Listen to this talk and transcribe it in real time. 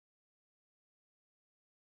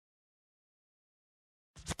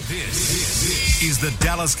This is the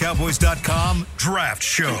DallasCowboys.com Draft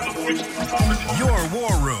Show. Your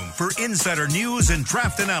war room for insider news and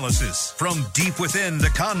draft analysis from deep within the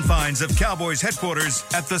confines of Cowboys headquarters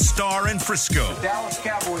at the Star in Frisco. The Dallas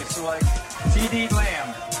Cowboys select T.D.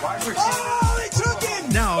 Lamb, wide receiver. Oh, they took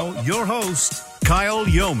it! Now, your host, Kyle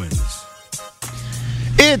Yeomans.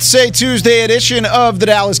 It's a Tuesday edition of the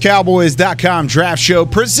DallasCowboys.com Draft Show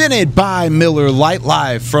presented by Miller Lite,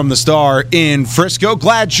 live from the Star in Frisco.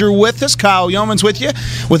 Glad you're with us. Kyle Yeomans with you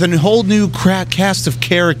with a whole new cast of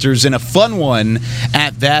characters and a fun one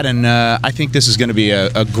at that. And I think this is going to be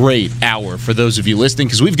a great hour for those of you listening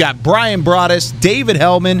because we've got Brian Broaddus, David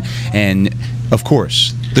Hellman, and, of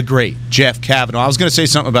course, the great Jeff Cavanaugh. I was going to say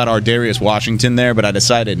something about Ardarius Washington there, but I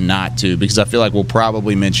decided not to because I feel like we'll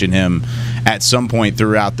probably mention him at some point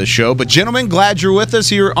throughout the show. But, gentlemen, glad you're with us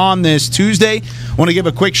here on this Tuesday. I want to give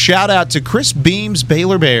a quick shout-out to Chris Beam's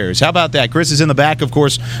Baylor Bears. How about that? Chris is in the back, of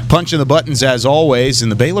course, punching the buttons as always, and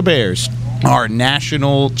the Baylor Bears are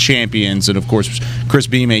national champions. And, of course, Chris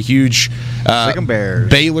Beam, a huge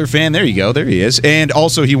Baylor fan. There you go. There he is. And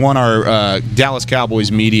also he won our Dallas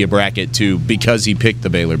Cowboys media bracket, too, because he picked the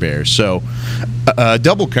Baylor Bears. So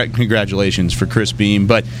double congratulations for Chris Beam.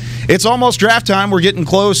 But it's almost draft time. We're getting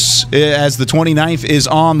close as the 29th is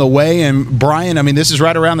on the way. And, Brian, I mean, this is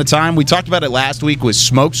right around the time. We talked about it last week with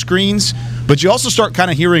smoke screens. But you also start kind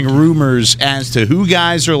of hearing rumors as to who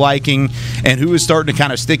guys are liking and who is starting to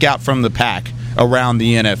kind of stick out from the pack around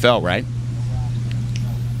the NFL, right?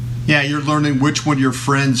 Yeah, you're learning which one of your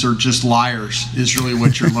friends are just liars is really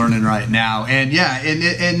what you're learning right now. And, yeah,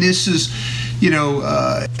 and this is,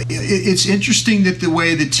 it's interesting that the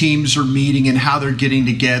way the teams are meeting and how they're getting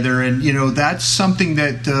together. And, that's something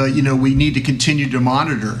that, we need to continue to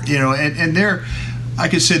monitor, and they're – I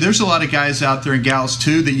could say there's a lot of guys out there in gals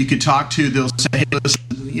too that you could talk to. They'll say, hey, listen,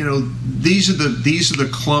 these are the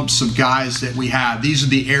clumps of guys that we have. These are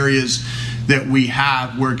the areas that we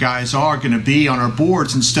have where guys are going to be on our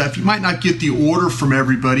boards and stuff. You might not get the order from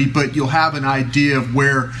everybody, but you'll have an idea of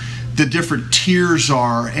where the different tiers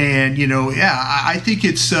are. And I think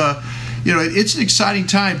it's it's an exciting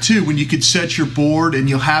time too when you could set your board and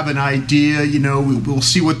you'll have an idea. We'll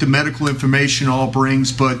see what the medical information all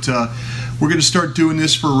brings, but we're going to start doing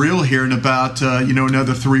this for real here in about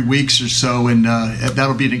another 3 weeks or so, and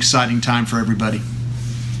that'll be an exciting time for everybody.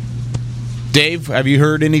 Dave, have you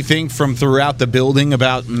heard anything from throughout the building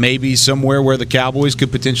about maybe somewhere where the Cowboys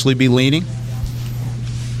could potentially be leaning?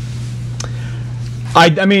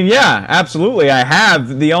 I mean, yeah, absolutely. I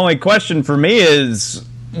have. The only question for me is,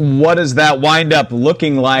 what does that wind up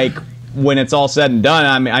looking like when it's all said and done?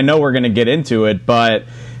 I mean, I know we're going to get into it, but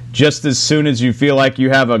just as soon as you feel like you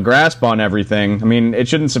have a grasp on everything, I mean, it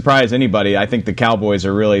shouldn't surprise anybody. I think the Cowboys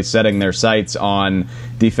are really setting their sights on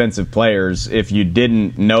defensive players. If you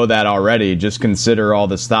didn't know that already, just consider all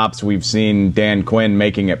the stops we've seen Dan Quinn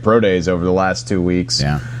making at Pro Days over the last 2 weeks.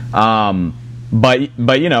 Yeah. But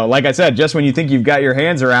like I said, just when you think you've got your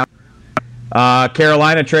hands around,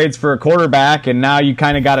 Carolina trades for a quarterback, and now you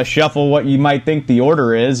kind of got to shuffle what you might think the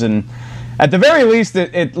order is. And at the very least,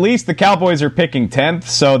 at least the Cowboys are picking 10th,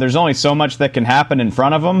 so there's only so much that can happen in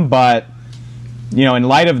front of them. But, in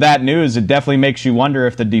light of that news, it definitely makes you wonder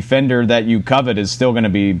if the defender that you covet is still going to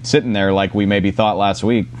be sitting there like we maybe thought last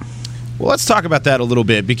week. Well, let's talk about that a little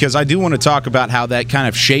bit because I do want to talk about how that kind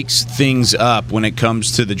of shakes things up when it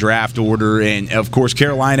comes to the draft order. And, of course,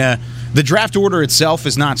 Carolina, the draft order itself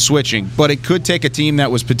is not switching, but it could take a team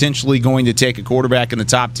that was potentially going to take a quarterback in the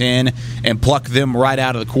top 10 and pluck them right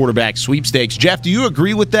out of the quarterback sweepstakes. Jeff, do you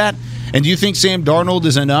agree with that? And do you think Sam Darnold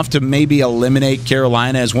is enough to maybe eliminate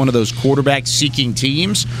Carolina as one of those quarterback-seeking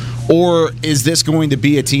teams? Or is this going to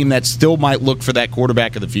be a team that still might look for that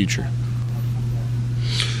quarterback of the future?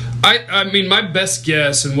 I mean, my best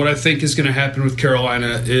guess and what I think is going to happen with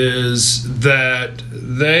Carolina is that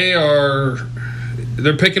they're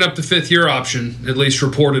picking up the fifth-year option, at least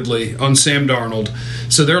reportedly, on Sam Darnold.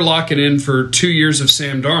 So they're locking in for 2 years of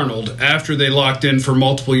Sam Darnold after they locked in for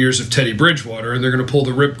multiple years of Teddy Bridgewater, and they're going to pull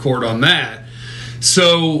the ripcord on that.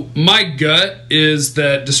 So my gut is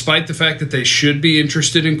that despite the fact that they should be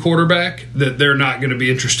interested in quarterback, that they're not going to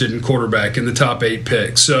be interested in quarterback in the top 8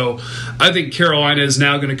 picks. So I think Carolina is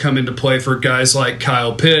now going to come into play for guys like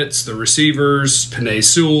Kyle Pitts, the receivers, Penei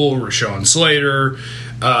Sewell, Rashawn Slater,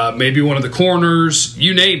 maybe one of the corners,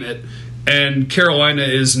 you name it. And Carolina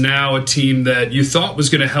is now a team that you thought was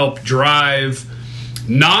going to help drive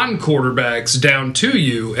non-quarterbacks down to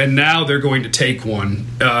you, and now they're going to take one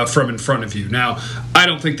from in front of you. Now, I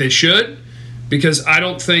don't think they should, because I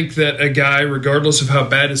don't think that a guy, regardless of how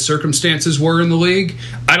bad his circumstances were in the league,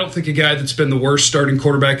 I don't think a guy that's been the worst starting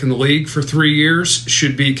quarterback in the league for 3 years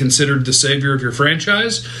should be considered the savior of your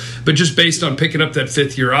franchise. But just based on picking up that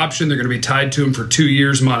fifth-year option, they're going to be tied to him for 2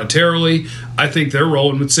 years monetarily. I think they're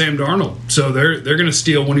rolling with Sam Darnold. So they're going to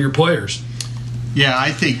steal one of your players. Yeah,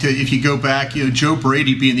 I think that if you go back, Joe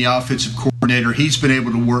Brady being the offensive coordinator, he's been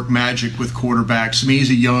able to work magic with quarterbacks. I mean, he's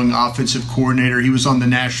a young offensive coordinator. He was on the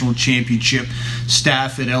national championship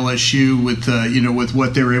staff at LSU with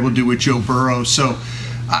what they were able to do with Joe Burrow. So,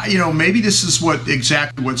 maybe this is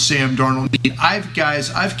exactly what Sam Darnold needs.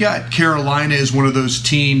 I've got Carolina as one of those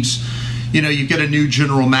teams. You've got a new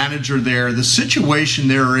general manager there. The situation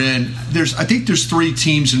they're in, I think there's 3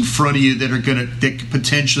 teams in front of you that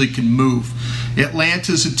potentially can move.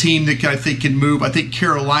 Atlanta's a team that I think can move. I think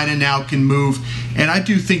Carolina now can move, and I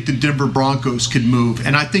do think the Denver Broncos could move.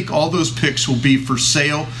 And I think all those picks will be for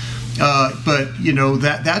sale. But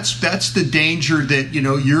that's the danger that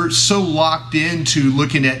you're so locked into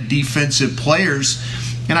looking at defensive players,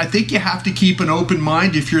 and I think you have to keep an open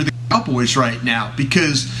mind if you're the Cowboys right now,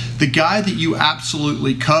 because the guy that you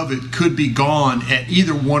absolutely covet could be gone at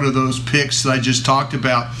either one of those picks that I just talked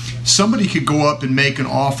about. Somebody could go up and make an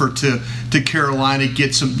offer to Carolina,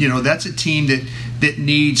 get some, that's a team that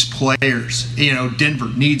needs players.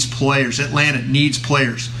 Denver needs players. Atlanta needs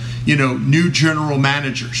players. New general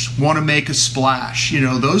managers want to make a splash.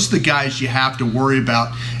 Those are the guys you have to worry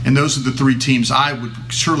about, and those are the 3 teams I would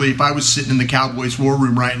surely, if I was sitting in the Cowboys war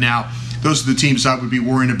room right now, those are the teams I would be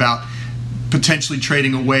worrying about potentially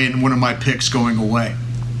trading away and one of my picks going away.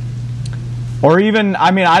 Or even,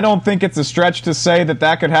 I don't think it's a stretch to say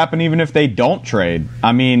that could happen even if they don't trade.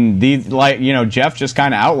 Jeff just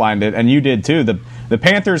kind of outlined it, and you did too. The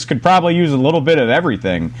Panthers could probably use a little bit of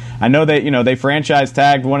everything. I know that, they franchise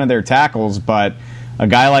tagged one of their tackles, but a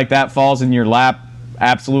guy like that falls in your lap,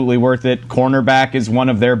 absolutely worth it. Cornerback is one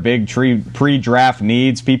of their big pre-draft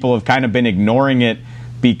needs. People have kind of been ignoring it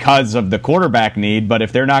because of the quarterback need, but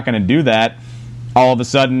if they're not going to do that, all of a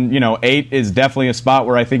sudden, 8 is definitely a spot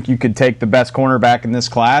where I think you could take the best cornerback in this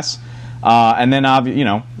class. And then,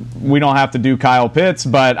 we don't have to do Kyle Pitts,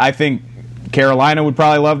 but I think Carolina would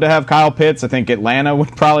probably love to have Kyle Pitts. I think Atlanta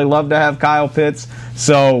would probably love to have Kyle Pitts.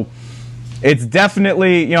 So it's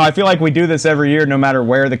definitely, I feel like we do this every year no matter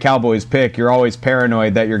where the Cowboys pick. You're always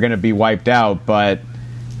paranoid that you're going to be wiped out. But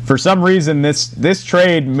for some reason, this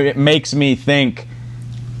trade makes me think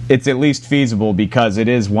it's at least feasible because it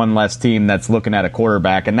is one less team that's looking at a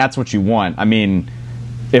quarterback, and that's what you want.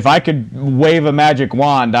 If I could wave a magic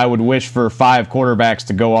wand, I would wish for 5 quarterbacks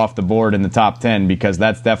to go off the board in the top 10 because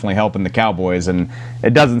that's definitely helping the Cowboys, and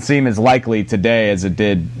it doesn't seem as likely today as it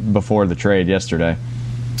did before the trade yesterday.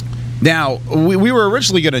 Now, we were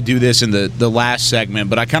originally going to do this in the last segment,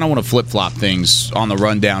 but I kind of want to flip-flop things on the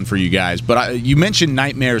rundown for you guys. But you mentioned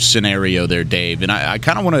nightmare scenario there, Dave, and I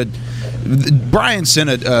kind of want to – Brian sent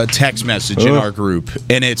a text message in our group,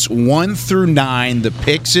 and it's 1 through 9, the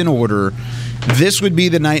picks in order. This would be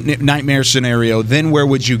the nightmare scenario. Then where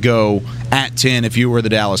would you go at 10 if you were the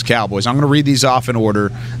Dallas Cowboys? I'm going to read these off in order.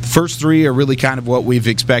 The first 3 are really kind of what we've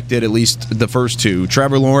expected, at least the first 2.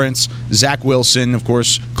 Trevor Lawrence, Zach Wilson, of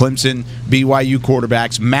course, Clemson, BYU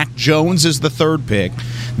quarterbacks. Mac Jones is the 3rd pick.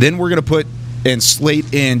 Then we're going to put and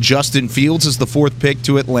slate in Justin Fields as the 4th pick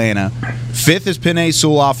to Atlanta. 5th is Penei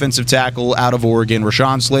Sewell, offensive tackle out of Oregon.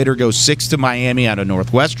 Rashawn Slater goes 6th to Miami out of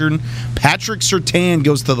Northwestern. Patrick Surtain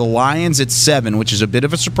goes to the Lions at 7, which is a bit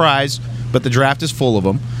of a surprise, but the draft is full of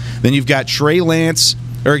them. Then you've got Trey Lance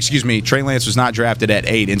was not drafted at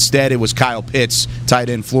 8. Instead, it was Kyle Pitts, tight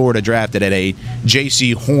end Florida, drafted at 8.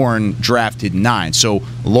 J.C. Horn drafted 9. So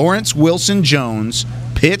Lawrence, Wilson, Jones,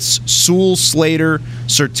 Pitts, Sewell, Slater,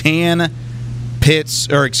 Surtain, Pitts,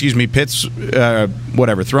 throw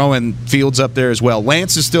in Fields up there as well.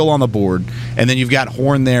 Lance is still on the board, and then you've got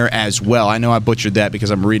Horn there as well. I know I butchered that because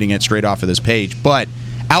I'm reading it straight off of this page, but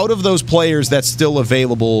out of those players that's still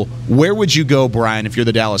available, where would you go, Brian, if you're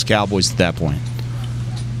the Dallas Cowboys at that point?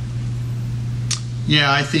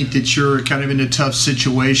 Yeah, I think that you're kind of in a tough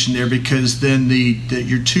situation there because then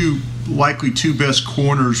your 2 best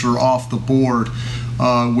corners are off the board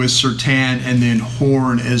with Surtain and then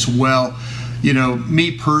Horn as well.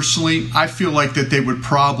 Me personally, I feel like that they would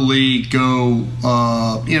probably go,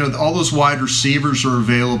 all those wide receivers are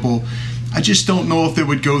available. I just don't know if they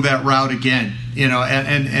would go that route again,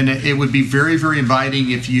 and it would be very, very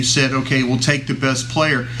inviting if you said, okay, we'll take the best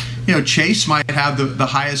player. Chase might have the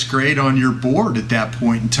highest grade on your board at that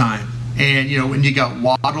point in time. And, when you got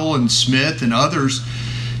Waddle and Smith and others,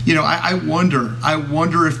 I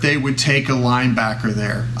wonder if they would take a linebacker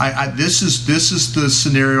there. This is the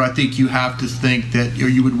scenario I think you have to think that,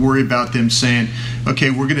 you would worry about them saying, okay,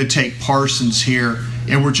 we're going to take Parsons here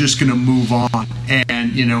and we're just going to move on,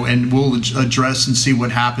 and we'll address and see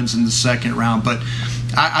what happens in the second round. But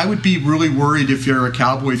I would be really worried if you're a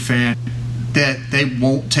Cowboy fan that they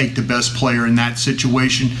won't take the best player in that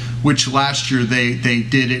situation, which last year they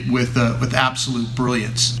did it with absolute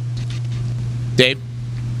brilliance. Dave?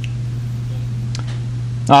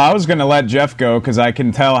 I was going to let Jeff go because I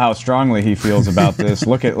can tell how strongly he feels about this.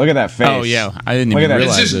 Look at that face. Oh yeah, I didn't even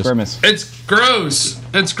realize this. Grimace. It's gross.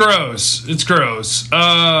 It's gross.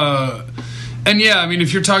 And yeah, I mean,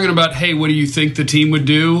 if you're talking about, hey, what do you think the team would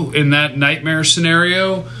do in that nightmare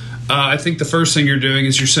scenario? I think the first thing you're doing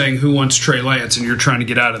is you're saying, who wants Trey Lance, and you're trying to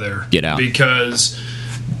get out of there. Get out. Because,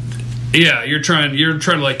 yeah, you're trying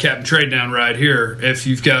to like Captain Trade down right here. If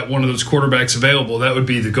you've got one of those quarterbacks available, that would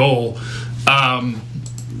be the goal.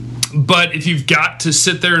 But if you've got to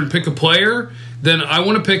sit there and pick a player, then I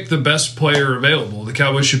want to pick the best player available. The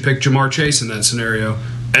Cowboys should pick Jamar Chase in that scenario,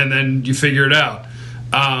 and then you figure it out.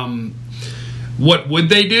 What would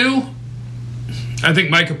they do? I think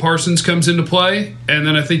Micah Parsons comes into play, and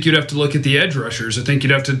then I think you'd have to look at the edge rushers. I think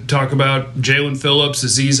you'd have to talk about Jalen Phillips,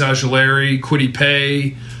 Azeez Ojulari, Kwity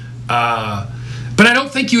Paye. But I don't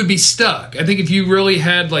think you would be stuck. I think if you really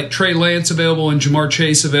had like Trey Lance available and Jamar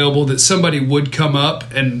Chase available, that somebody would come up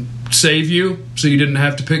and save you, so you didn't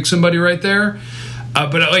have to pick somebody right there.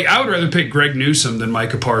 But I would rather pick Greg Newsome than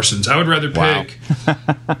Micah Parsons. I would rather pick.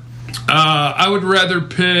 I would rather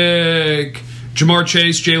pick Jamar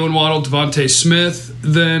Chase, Jalen Waddle, Devontae Smith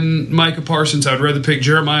than Micah Parsons. I would rather pick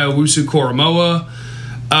Jeremiah Owusu-Koramoah.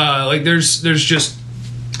 There's just,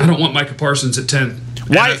 I don't want Micah Parsons at 10.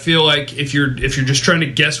 And I feel like if you're just trying to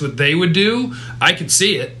guess what they would do, I could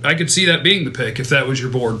see it. I could see that being the pick if that was your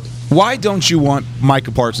board. Why don't you want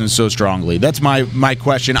Micah Parsons so strongly? That's my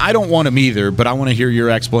question. I don't want him either, but I want to hear your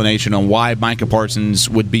explanation on why Micah Parsons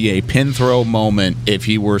would be a pin throw moment if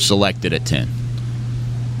he were selected at 10.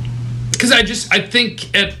 Because I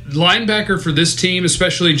think at linebacker for this team,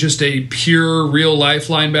 especially just a pure real life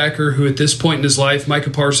linebacker who at this point in his life,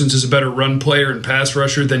 Micah Parsons is a better run player and pass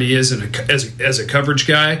rusher than he is as a coverage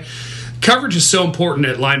guy. Coverage is so important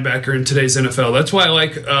at linebacker in today's NFL. That's why I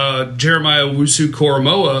like Jeremiah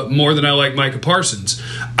Owusu-Koramoah more than I like Micah Parsons.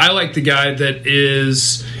 I like the guy that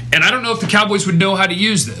is, and I don't know if the Cowboys would know how to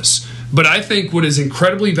use this, but I think what is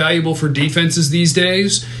incredibly valuable for defenses these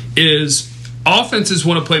days is offenses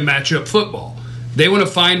want to play matchup football. They want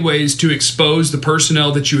to find ways to expose the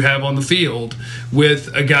personnel that you have on the field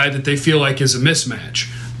with a guy that they feel like is a mismatch.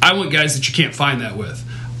 I want guys that you can't find that with.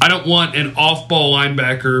 I don't want an off-ball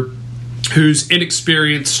linebacker who's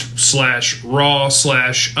inexperienced / raw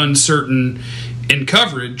 / uncertain in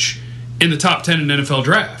coverage in the top 10 in NFL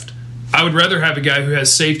draft. I would rather have a guy who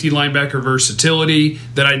has safety linebacker versatility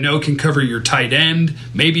that I know can cover your tight end,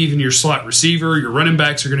 maybe even your slot receiver. Your running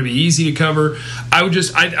backs are going to be easy to cover.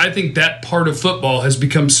 I think that part of football has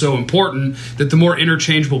become so important that the more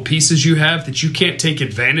interchangeable pieces you have that you can't take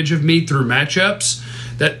advantage of me through matchups,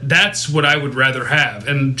 that's what I would rather have.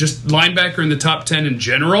 And just linebacker in the top 10 in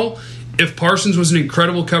general, if Parsons was an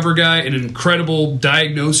incredible cover guy, an incredible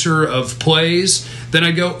diagnoser of plays, then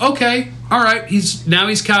I go, okay, all right,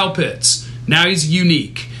 he's Kyle Pitts. Now he's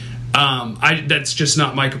unique. That's just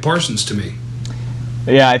not Micah Parsons to me.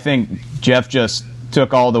 Yeah, I think Jeff just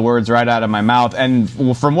took all the words right out of my mouth. And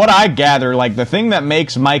from what I gather, like the thing that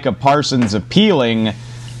makes Micah Parsons appealing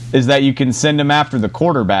is that you can send him after the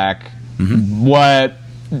quarterback. Mm-hmm.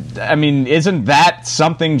 Isn't that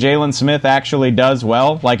something Jalen Smith actually does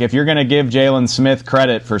well? Like, if you're going to give Jalen Smith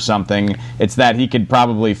credit for something, it's that he could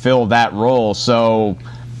probably fill that role. So,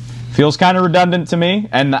 feels kind of redundant to me.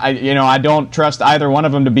 And I don't trust either one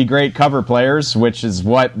of them to be great cover players, which is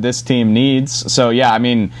what this team needs. So, yeah,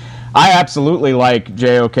 I absolutely like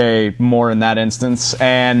JOK more in that instance.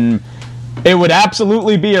 And it would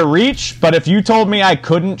absolutely be a reach, but if you told me I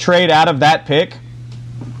couldn't trade out of that pick,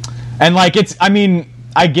 and I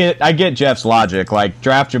get Jeff's logic. Like,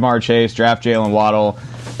 draft Jamar Chase, draft Jalen Waddle,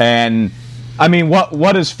 and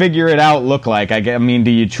what does figure it out look like?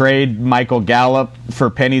 Do you trade Michael Gallup for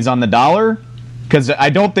pennies on the dollar? Because I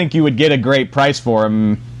don't think you would get a great price for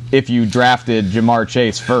him if you drafted Jamar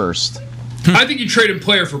Chase first. I think you trade him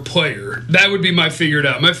player for player. That would be my figured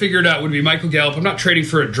out. My figured out would be Michael Gallup. I'm not trading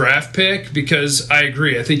for a draft pick because I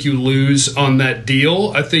agree. I think you lose on that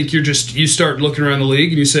deal. I think you start looking around the league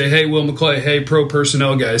and you say, hey, Will McClay, hey, pro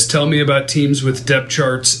personnel guys, tell me about teams with depth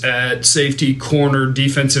charts at safety, corner,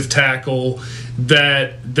 defensive tackle,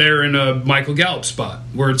 that they're in a Michael Gallup spot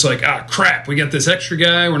where it's like, crap, we got this extra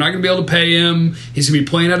guy. We're not going to be able to pay him. He's going to be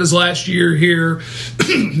playing out his last year here.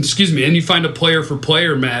 Excuse me. And you find a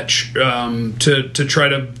player-for-player match to try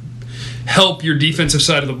to help your defensive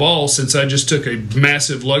side of the ball, since I just took a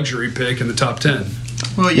massive luxury pick in the top 10.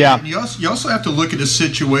 Well, yeah. And you also have to look at the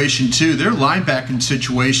situation too. Their linebacking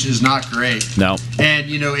situation is not great. No. And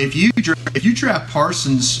if you draft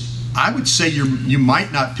Parsons, I would say you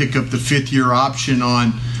might not pick up the 5th-year option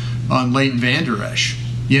on Leighton Vander Esch.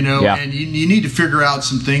 And you need to figure out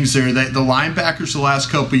some things there. The linebackers the last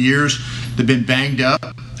couple of years, they've been banged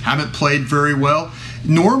up, haven't played very well.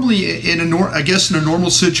 Normally, in a normal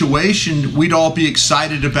situation, we'd all be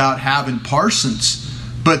excited about having Parsons.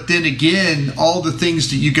 But then again, all the things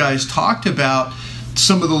that you guys talked about,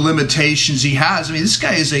 some of the limitations he has. I mean, this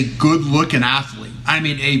guy is a good-looking athlete. I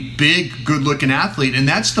mean, a big, good-looking athlete. And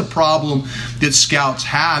that's the problem that scouts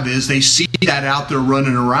have, is they see that out there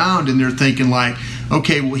running around and they're thinking like,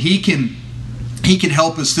 okay, well, he can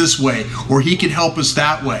help us this way, or he can help us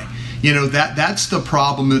that way. That's the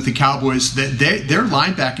problem with the Cowboys, that their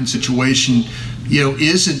linebacking situation,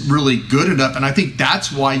 isn't really good enough. And I think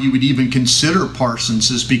that's why you would even consider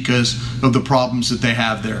Parsons, is because of the problems that they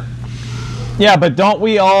have there. Yeah, but don't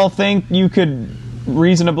we all think you could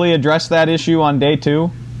reasonably address that issue on day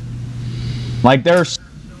 2? Like, there's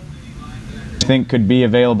I think could be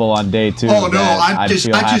available on day 2. Oh no, I'd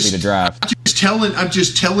feel happy to draft. I'm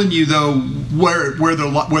just telling you though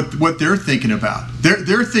what they're thinking about.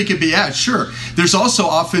 They're thinking, yeah, sure. There's also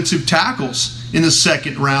offensive tackles in the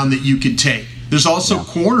 2nd round that you could take. There's also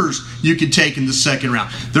corners you could take in the 2nd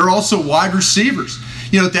round. There are also wide receivers.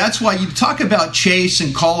 That's why you talk about Chase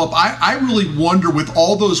and call-up. I really wonder, with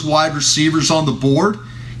all those wide receivers on the board,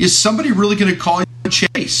 is somebody really going to call you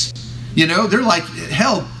Chase? They're like,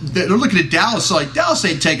 hell, they're looking at Dallas like, Dallas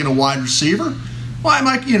ain't taking a wide receiver. Why am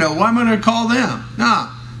I going to call them?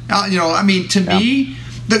 Nah. To me,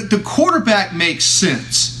 the quarterback makes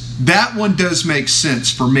sense. That one does make sense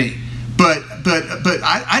for me. But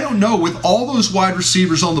I don't know, with all those wide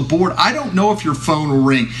receivers on the board, I don't know if your phone will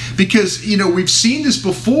ring, because we've seen this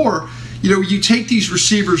before. You take these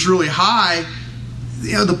receivers really high,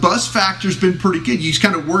 the bust factor's been pretty good. You just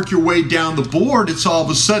kind of work your way down the board. It's all of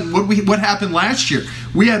a sudden what happened last year.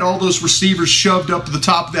 We had all those receivers shoved up to the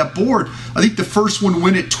top of that board. I think the first one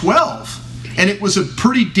went at 12, and it was a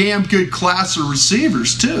pretty damn good class of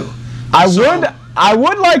receivers too. I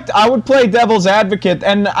would play devil's advocate,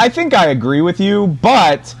 and I think I agree with you,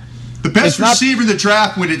 but the best receiver in the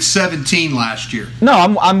draft went at 17 last year. No,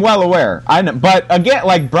 I'm well aware. I know, but again,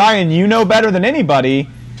 like Brian, you know better than anybody,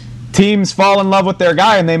 teams fall in love with their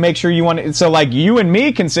guy and they make sure you want it. So like you and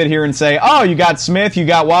me can sit here and say, oh, you got Smith, you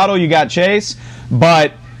got Waddle, you got Chase,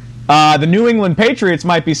 but the New England Patriots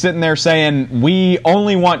might be sitting there saying, we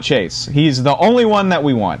only want Chase. He's the only one that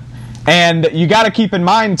we want. And you got to keep in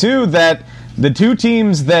mind too that the 2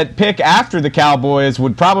 teams that pick after the Cowboys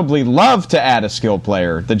would probably love to add a skill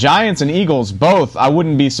player. The Giants and Eagles both, I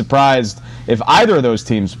wouldn't be surprised if either of those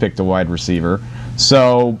teams picked a wide receiver.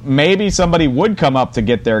 So maybe somebody would come up to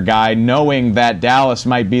get their guy knowing that Dallas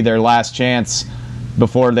might be their last chance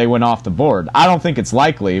before they went off the board. I don't think it's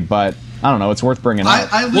likely, but I don't know. It's worth bringing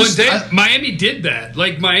up. Miami did that.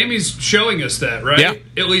 Like, Miami's showing us that, right? Yeah.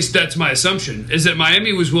 At least that's my assumption, is that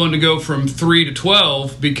Miami was willing to go from 3 to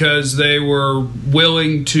 12 because they were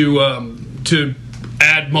willing to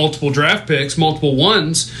add multiple draft picks, multiple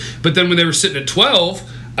ones. But then when they were sitting at 12,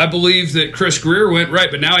 I believe that Chris Greer went, right,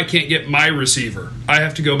 but now I can't get my receiver. I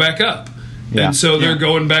have to go back up. Yeah. And so they're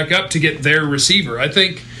going back up to get their receiver. I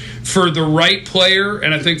think for the right player,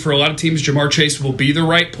 and I think for a lot of teams, Jamar Chase will be the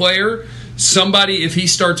right player. Somebody, if he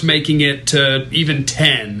starts making it to even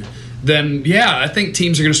 10, then, I think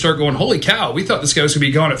teams are going to start going, holy cow, we thought this guy was going to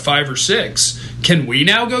be gone at 5 or 6. Can we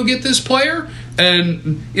now go get this player?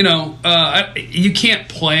 And, you can't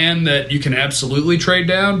plan that you can absolutely trade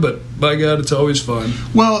down, but by God, it's always fun.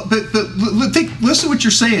 Well, but listen to what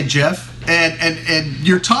you're saying, Jeff. And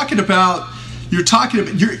you're talking about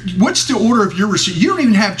what's the order of your receiver? You don't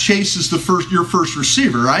even have Chase as your first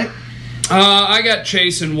receiver, right? I got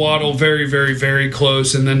Chase and Waddle very, very, very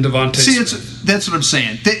close, and then Devontae Smith. That's what I'm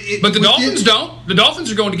saying. But the Dolphins don't. The Dolphins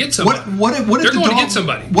are going to get somebody. They're going to get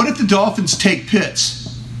somebody. What if the Dolphins take Pitts?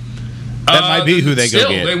 That might be who they go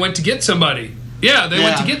get. They went to get somebody. Yeah, they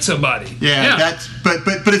went to get somebody. Yeah.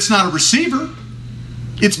 But it's not a receiver.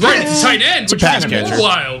 It's right. It's a tight end. It's a pass catcher.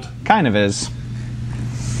 Wild. Kind of is.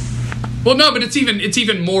 Well, no, but it's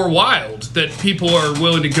even more wild that people are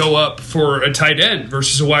willing to go up for a tight end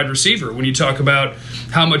versus a wide receiver when you talk about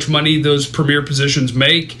how much money those premier positions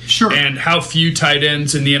make, sure, and how few tight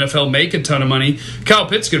ends in the NFL make a ton of money. Kyle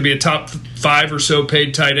Pitts going to be a top 5 or so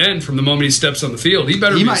paid tight end from the moment he steps on the field. He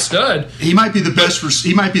better be a stud. He might be the best.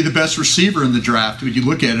 He might be the best receiver in the draft when you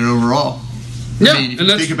look at it overall. Yeah, I mean, and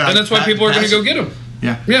that's why people are going to go get him.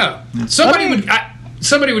 Yeah.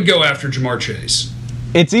 Somebody would go after Jamar Chase.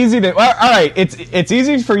 It's easy to all right. It's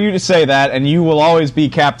easy for you to say that, and you will always be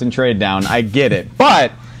Captain Trade Down. I get it,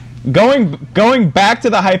 but going back to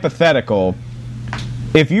the hypothetical,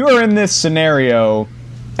 if you are in this scenario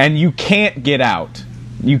and you can't get out,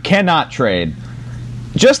 you cannot trade.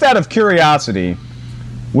 Just out of curiosity,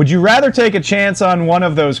 would you rather take a chance on one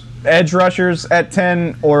of those edge rushers at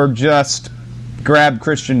 10, or just grab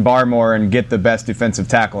Christian Barmore and get the best defensive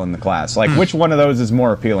tackle in the class? Like, which one of those is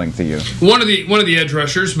more appealing to you? One of the edge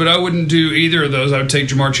rushers, but I wouldn't do either of those. I would take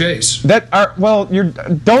Jamar Chase.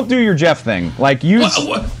 Don't do your Jeff thing. Like,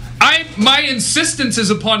 my insistence is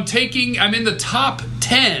upon taking. I'm in the top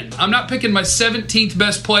 10. I'm not picking my 17th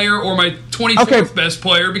best player or my 24th best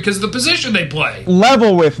player because of the position they play.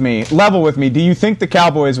 Level with me. Do you think the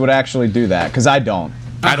Cowboys would actually do that? Because I don't.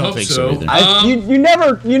 I don't think so either.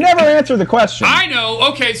 You never answer the question. I know.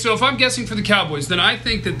 Okay, so if I'm guessing for the Cowboys, then I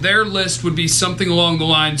think that their list would be something along the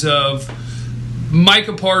lines of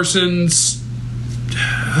Micah Parsons.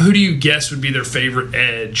 Who do you guess would be their favorite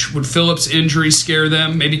edge? Would Phillips' injury scare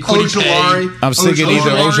them? Maybe Quiddy Pay. I was thinking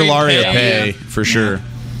either Ojulari or Pay, for sure.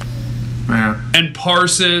 Yeah. And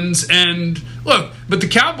Parsons. And look, but the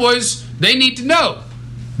Cowboys, they need to know.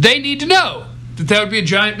 They need to know that would be a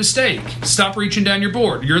giant mistake. Stop reaching down your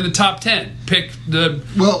board. You're in the top 10. Pick the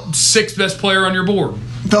 6th best player on your board.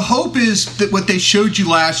 The hope is that what they showed you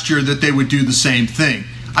last year, that they would do the same thing.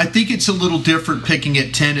 I think it's a little different picking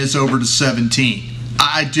at 10 as over to 17.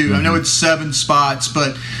 I do. Mm-hmm. I know it's 7 spots,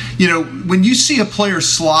 but when you see a player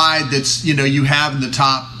slide that's you have in the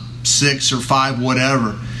top 6 or 5,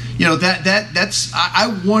 whatever, that's. I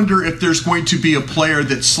wonder if there's going to be a player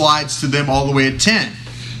that slides to them all the way at 10.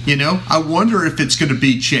 I wonder if it's going to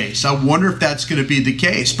be Chase. I wonder if that's going to be the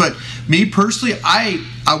case. But me personally, I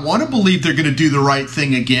want to believe they're going to do the right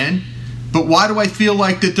thing again. But why do I feel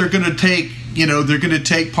like that they're going to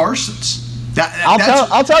take Parsons?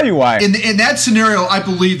 I'll tell you why. In that scenario, I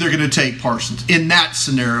believe they're going to take Parsons. In that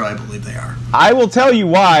scenario, I believe they are. I will tell you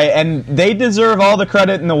why, and they deserve all the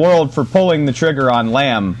credit in the world for pulling the trigger on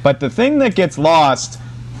Lamb. But the thing that gets lost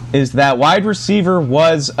is that wide receiver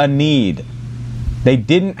was a need. They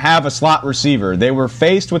didn't have a slot receiver. They were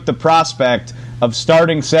faced with the prospect of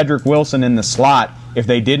starting Cedric Wilson in the slot if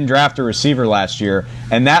they didn't draft a receiver last year,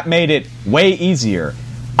 and that made it way easier.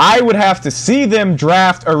 I would have to see them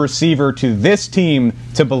draft a receiver to this team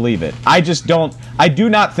to believe it. I do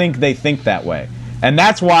not think they think that way. And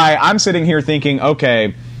that's why I'm sitting here thinking,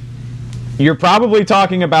 okay, you're probably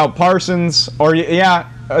talking about Parsons, or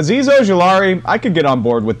Azeez Ojulari, I could get on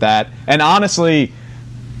board with that. And honestly,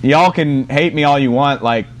 y'all can hate me all you want.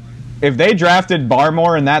 Like, if they drafted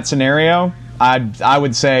Barmore in that scenario, I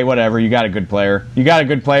would say, whatever, you got a good player. You got a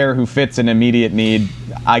good player who fits an immediate need.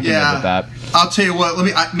 I can live with that. I'll tell you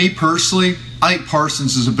what, me personally, I think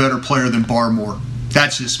Parsons is a better player than Barmore.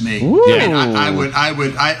 That's just me. I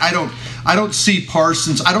don't see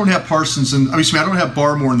Parsons. I don't have Parsons I don't have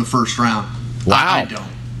Barmore in the first round. Wow. I don't.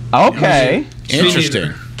 Okay.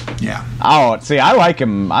 Interesting. Yeah. Oh, see, I like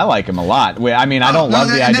him a lot. I mean, I don't love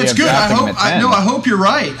the idea of drafting him at 10. I hope you're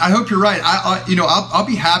right. I'll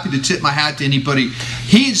be happy to tip my hat to anybody.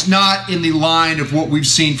 He's not in the line of what we've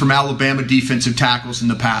seen from Alabama defensive tackles in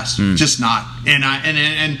the past. Just not. And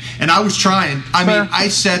I was trying. I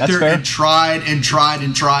sat there and tried.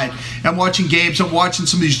 I'm watching games. I'm watching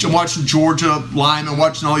I'm watching Georgia linemen. I'm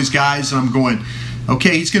watching all these guys, and I'm going,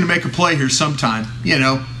 okay, he's going to make a play here sometime.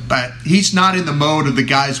 But he's not in the mode of the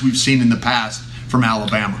guys we've seen in the past from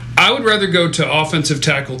Alabama. I would rather go to offensive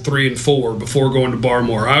tackle 3 and 4 before going to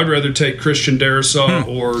Barmore. I would rather take Christian Darrisaw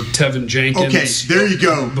or Tevin Jenkins. Okay, there you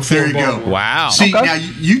go. There you go. Wow. See, now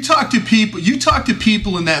you talk to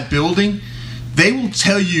people in that building, they will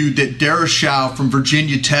tell you that Darrisaw from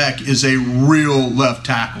Virginia Tech is a real left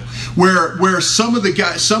tackle. Where some of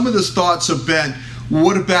the thoughts have been,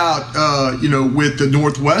 what about with the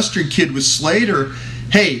Northwestern kid with Slater?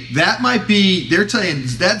 Hey, that might be, they're telling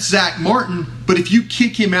that's Zach Martin, but if you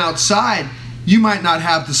kick him outside, you might not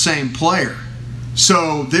have the same player.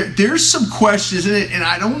 So there's some questions in it, and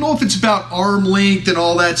I don't know if it's about arm length and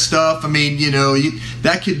all that stuff. I mean,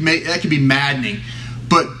 that could be maddening.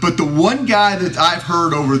 But the one guy that I've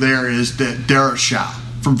heard over there is that Darrisaw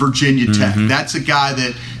from Virginia Tech. That's a guy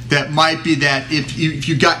that might be that if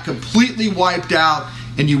you got completely wiped out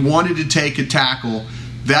and you wanted to take a tackle,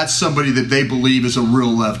 that's somebody that they believe is a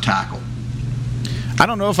real left tackle. I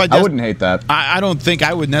don't know if I wouldn't hate that. I don't think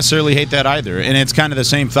I would necessarily hate that either. And it's kind of the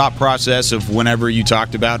same thought process of whenever you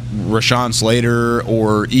talked about Rashawn Slater,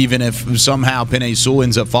 or even if somehow Penei Sewell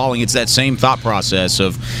ends up falling, it's that same thought process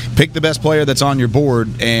of pick the best player that's on your board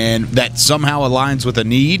and that somehow aligns with a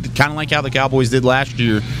need, kind of like how the Cowboys did last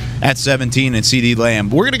year at 17 and CD Lamb.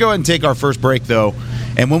 We're going to go ahead and take our first break, though.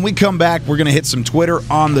 And when we come back, we're going to hit some Twitter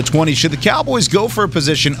on the 20. Should the Cowboys go for a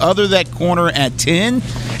position other than corner at 10?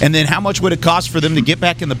 And then how much would it cost for them to get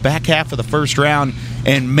back in the back half of the first round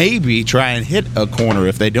and maybe try and hit a corner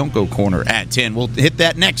if they don't go corner at 10? We'll hit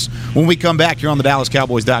that next when we come back here on the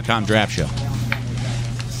DallasCowboys.com Draft Show.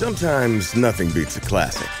 Sometimes nothing beats a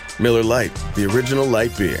classic. Miller Lite, the original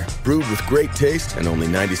light beer, brewed with great taste and only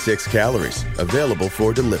 96 calories. Available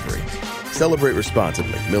for delivery. Celebrate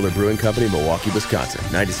responsibly. Miller Brewing Company, Milwaukee, Wisconsin.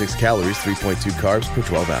 96 calories, 3.2 carbs per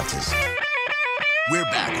 12 ounces. We're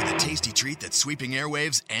back with a tasty treat that's sweeping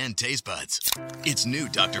airwaves and taste buds. It's new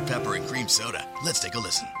Dr. Pepper and Cream Soda. Let's take a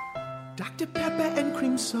listen. Dr. Pepper and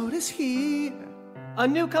Cream Soda's here. A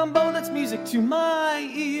new combo that's music to my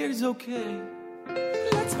ears, okay.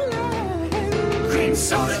 Let's play. Cream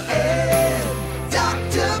Soda and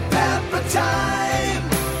Dr. Pepper time.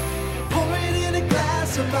 Pour it in a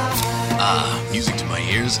glass of ice. Ah, music to my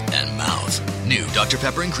ears and mouth. New Dr.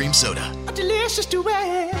 Pepper and Cream Soda. A delicious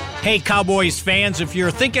duet. Hey, Cowboys fans, if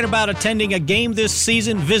you're thinking about attending a game this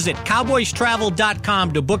season, visit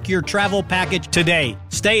CowboysTravel.com to book your travel package today.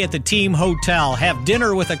 Stay at the team hotel, have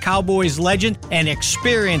dinner with a Cowboys legend, and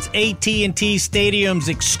experience AT&T Stadium's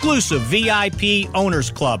exclusive VIP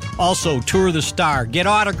Owners Club. Also, tour the Star, get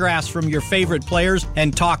autographs from your favorite players,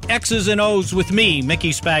 and talk X's and O's with me,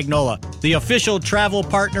 Mickey Spagnola. The official travel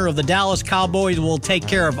partner of the Dallas Cowboys will take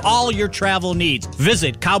care of all your travel needs.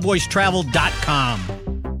 Visit CowboysTravel.com.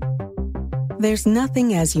 There's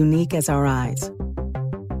nothing as unique as our eyes,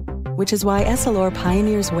 which is why Essilor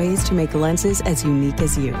pioneers ways to make lenses as unique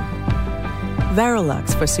as you.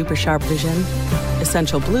 Varilux for super sharp vision,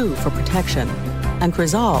 Essential Blue for protection, and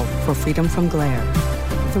Crizal for freedom from glare.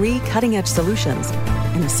 3 cutting-edge solutions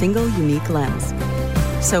in a single unique lens.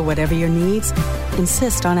 So whatever your needs,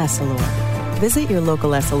 insist on Essilor. Visit your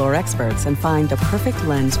local Essilor experts and find the perfect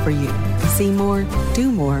lens for you. See more,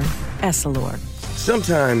 do more, Essilor.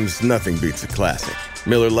 Sometimes nothing beats a classic.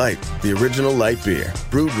 Miller Lite, the original light beer,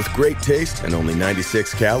 brewed with great taste and only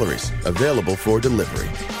 96 calories. Available for delivery.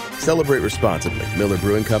 Celebrate responsibly. Miller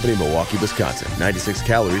Brewing Company, Milwaukee, Wisconsin. 96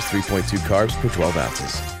 calories, 3.2 carbs per 12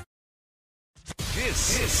 ounces.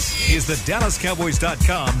 This is the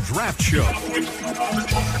DallasCowboys.com Draft Show.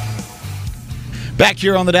 Back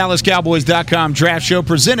here on the DallasCowboys.com Draft Show,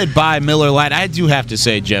 presented by Miller Lite. I do have to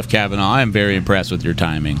say, Jeff Kavanaugh, I am very impressed with your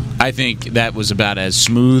timing. I think that was about as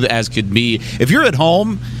smooth as could be. If you're at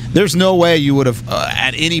home, there's no way you would have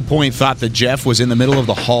at any point thought that Jeff was in the middle of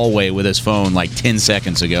the hallway with his phone like 10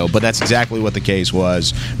 seconds ago, but that's exactly what the case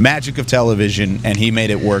was. Magic of television, and he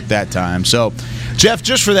made it work that time. So, Jeff,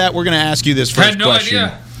 just for that, we're going to ask you this first question. I had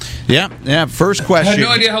no idea. Yeah, first question. I had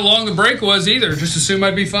no idea how long the break was either. Just assume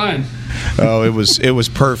I'd be fine. Oh, it was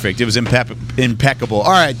perfect. It was impeccable.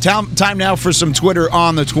 All right, time now for some Twitter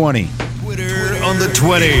on the 20. Twitter on the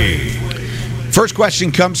 20. First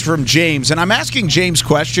question comes from James, and I'm asking James'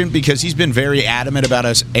 question because he's been very adamant about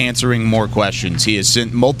us answering more questions. He has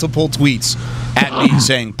sent multiple tweets at me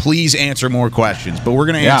saying, please answer more questions, but we're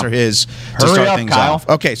going to answer his to Hurry start up, things Kyle. off.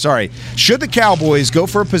 Okay, sorry. Should the Cowboys go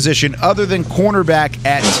for a position other than cornerback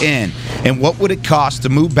at 10, and what would it cost to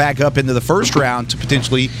move back up into the first round to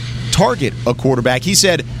potentially target a quarterback? He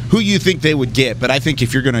said who you think they would get, but I think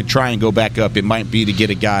if you're going to try and go back up, it might be to get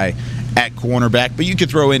a guy at cornerback, but you could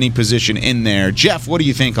throw any position in there. Jeff, what do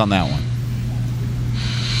you think on that one?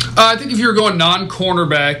 I think if you were going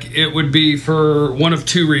non-cornerback, it would be for one of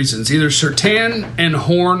two reasons. Either Surtain and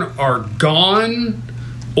Horn are gone,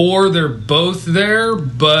 or they're both there,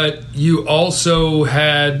 but you also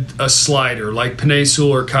had a slider like Penei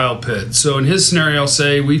Sewell or Kyle Pitts. So in his scenario, I'll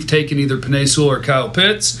say we've taken either Penei Sewell or Kyle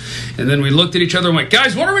Pitts, and then we looked at each other and went,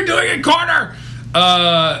 guys, what are we doing at corner?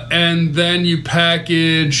 And then you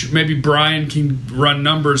package, maybe Brian can run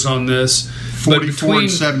numbers on this. 44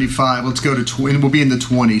 and 75. Let's go to we'll be in the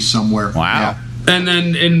 20s somewhere. Wow. Yeah. And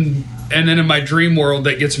then in my dream world,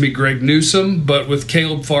 that gets me Greg Newsome. But with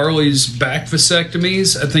Caleb Farley's back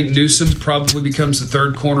vasectomies, I think Newsome probably becomes the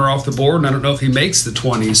third corner off the board, and I don't know if he makes the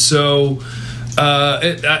 20s. So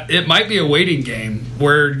It might be a waiting game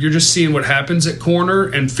where you're just seeing what happens at corner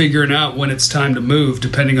and figuring out when it's time to move,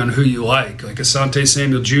 depending on who you like Asante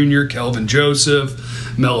Samuel Jr., Kelvin Joseph,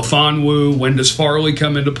 Melifonwu. When does Farley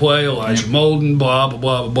come into play? Elijah Molden, blah, blah,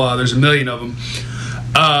 blah, blah, blah. There's a million of them.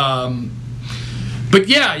 But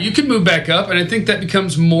yeah, you can move back up, and I think that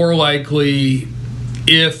becomes more likely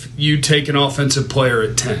if you take an offensive player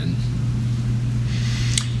at 10.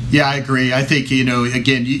 Yeah, I agree. I think,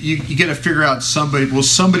 again, you got to figure out will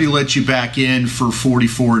somebody let you back in for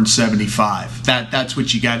 44 and 75? That's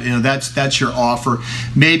what you got. That's your offer.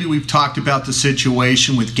 Maybe we've talked about the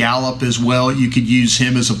situation with Gallup as well. You could use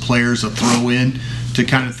him as a player, as a throw-in to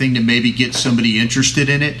kind of thing to maybe get somebody interested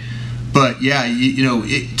in it. But yeah,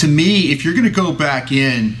 to me, if you're going to go back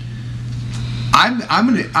in, I'm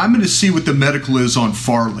going to see what the medical is on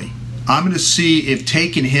Farley. I'm going to see if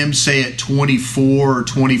taking him, say, at 24 or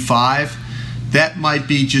 25, that might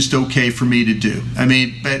be just okay for me to do. I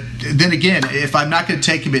mean, but then again, if I'm not going to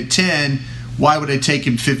take him at 10, why would I take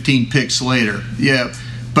him 15 picks later? Yeah,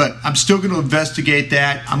 but I'm still going to investigate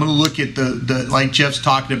that. I'm going to look at the like Jeff's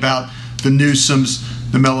talking about, the Newsoms,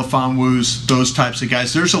 the Melifonwus, those types of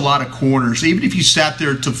guys. There's a lot of corners. Even if you sat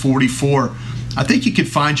there to 44, I think you could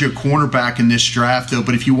find you a cornerback in this draft, though.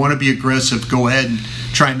 But if you want to be aggressive, go ahead and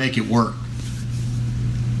try and make it work.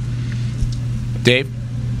 Dave?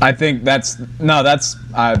 I think that's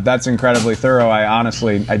incredibly thorough.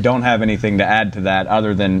 I don't have anything to add to that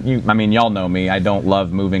other than y'all know me. I don't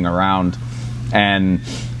love moving around, and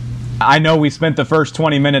I know we spent the first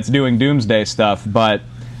 20 minutes doing doomsday stuff, but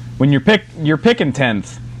when you're picking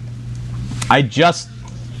 10th, I just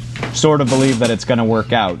sort of believe that it's going to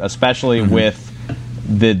work out, especially with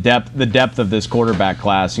the depth of this quarterback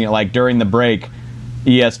class. Like during the break,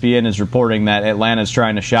 ESPN is reporting that Atlanta's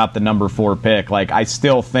trying to shop the number 4 pick. Like, I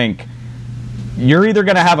still think you're either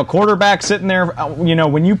going to have a quarterback sitting there,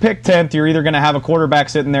 when you pick 10th, you're either going to have a quarterback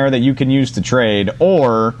sitting there that you can use to trade,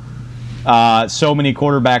 or so many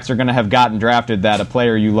quarterbacks are going to have gotten drafted that a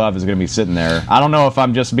player you love is going to be sitting there. I don't know if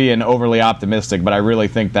I'm just being overly optimistic, but I really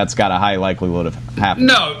think that's got a high likelihood of happening.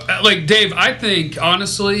 No, like Dave, I think,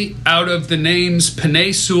 honestly, out of the names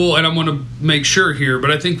Penei Sewell, and I'm going to make sure here,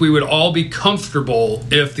 but I think we would all be comfortable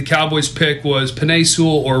if the Cowboys pick was Penei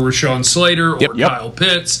Sewell or Rashawn Slater or Kyle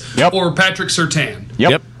Pitts or Patrick Surtain.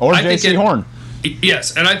 Or J.C. Horn.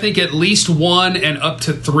 Yes, and I think at least 1 and up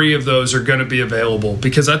to 3 of those are going to be available,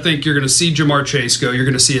 because I think you're going to see Jamar Chase go. You're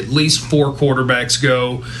going to see at least 4 quarterbacks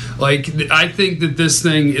go. Like, I think that this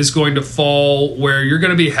thing is going to fall where you're going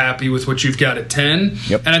to be happy with what you've got at 10,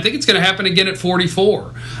 and I think it's going to happen again at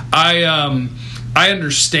 44. I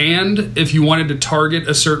understand if you wanted to target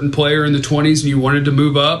a certain player in the 20s and you wanted to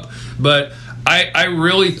move up, but I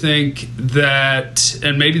really think that,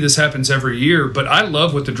 and maybe this happens every year, but I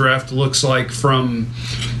love what the draft looks like from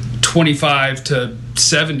 25 to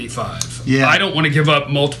 75. Yeah. I don't want to give up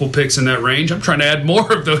multiple picks in that range. I'm trying to add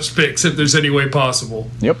more of those picks if there's any way possible.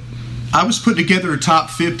 I was putting together a top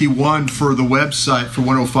 51 for the website for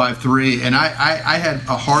 105.3, and I had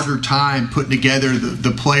a harder time putting together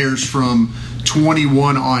the players from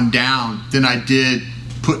 21 on down than I did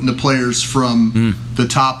putting the players from the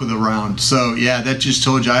top of the round. So, yeah, that just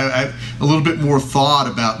told you I a little bit more thought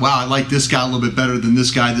about, wow, I like this guy a little bit better than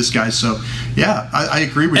this guy. So, yeah, I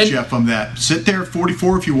agree with Jeff on that. Sit there at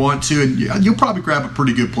 44 if you want to, and you'll probably grab a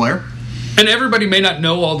pretty good player. And everybody may not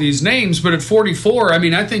know all these names, but at 44,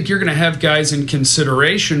 I think you're going to have guys in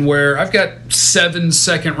consideration where I've got 7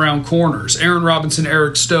 second-round corners. Aaron Robinson,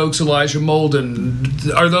 Eric Stokes, Elijah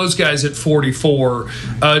Molden. Are those guys at 44?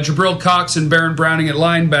 Jabril Cox and Baron Browning at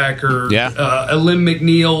linebacker. Elim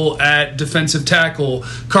McNeil at defensive tackle.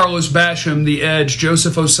 Carlos Basham, the edge.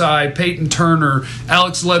 Joseph Osai, Peyton Turner,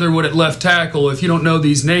 Alex Leatherwood at left tackle. If you don't know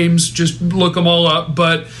these names, just look them all up.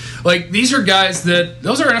 But these are guys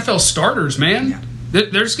those are NFL starters, man. Yeah.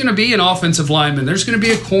 There's going to be an offensive lineman. There's going to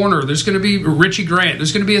be a corner. There's going to be Richie Grant.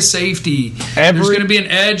 There's going to be a safety. There's going to be an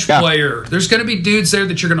edge player. There's going to be dudes there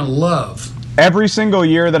that you're going to love. Every single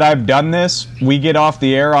year that I've done this, we get off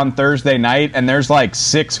the air on Thursday night, and there's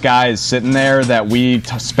 6 guys sitting there that we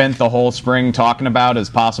spent the whole spring talking about as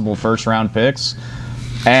possible first-round picks.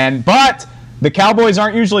 But the Cowboys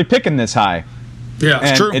aren't usually picking this high. Yeah,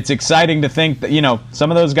 it's true. It's exciting to think that,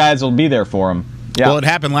 some of those guys will be there for him. Yeah. Well, it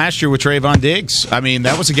happened last year with Trayvon Diggs.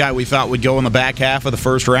 That was a guy we thought would go in the back half of the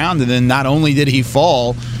first round, and then not only did he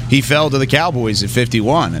fall, he fell to the Cowboys at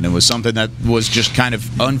 51, and it was something that was just kind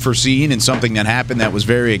of unforeseen and something that happened that was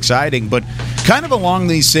very exciting. But kind of along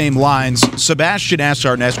these same lines, Sebastian asked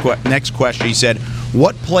our next question. He said,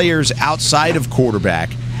 what players outside of quarterback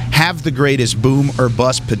have the greatest boom or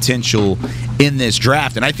bust potential in this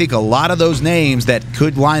draft? And I think a lot of those names that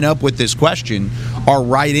could line up with this question are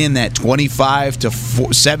right in that 25 to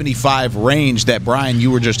 75 range that, Brian,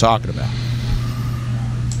 you were just talking about.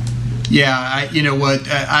 Yeah, you know what?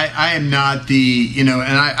 I am not the, and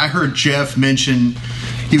I heard Jeff mention,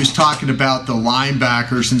 he was talking about the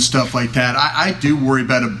linebackers and stuff like that. I do worry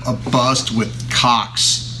about a bust with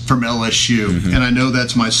Cox from LSU, and I know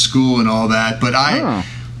that's my school and all that, but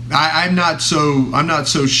I'm not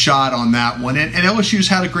so shot on that one. And LSU's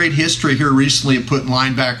had a great history here recently of putting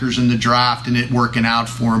linebackers in the draft and it working out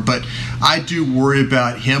for him. But I do worry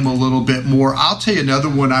about him a little bit more. I'll tell you another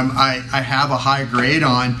one I have a high grade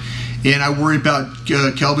on, and I worry about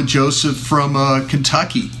Kelvin Joseph from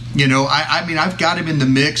Kentucky. I mean, I've got him in the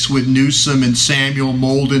mix with Newsome and Samuel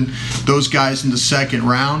Molden, those guys in the second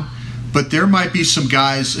round. But there might be some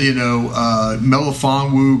guys,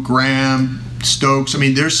 Melifonwu, Graham, Stokes. I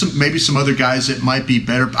mean, there's maybe some other guys that might be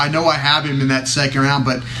better. I know I have him in that second round,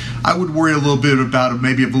 but I would worry a little bit about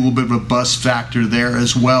maybe a little bit of a bust factor there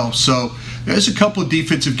as well. So there's a couple of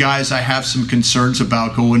defensive guys I have some concerns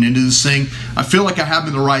about going into this thing. I feel like I have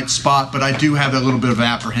them in the right spot, but I do have a little bit of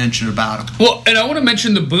apprehension about them. Well, and I want to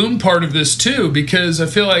mention the boom part of this too, because I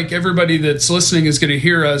feel like everybody that's listening is going to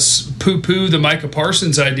hear us poo-poo the Micah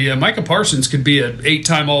Parsons idea. Micah Parsons could be an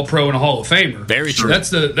 8-time All-Pro and a Hall of Famer. Very true. That's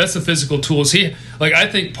the physical tools. I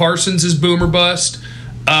think Parsons is boom or bust.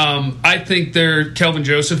 I think Kelvin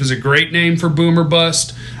Joseph is a great name for boom or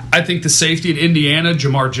bust. I think the safety in Indiana,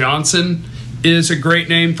 Jamar Johnson, is a great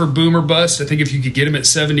name for boom or bust. I think if you could get him at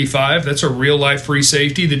 75, that's a real-life free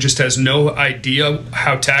safety that just has no idea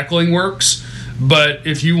how tackling works. But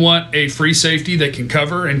if you want a free safety that can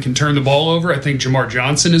cover and can turn the ball over, I think Jamar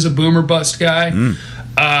Johnson is a boom or bust guy.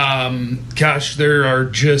 Gosh,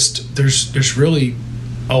 there's really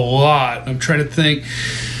a lot. I'm trying to think.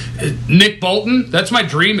 Nick Bolton, that's my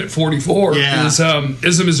dream at 44. Yeah. Is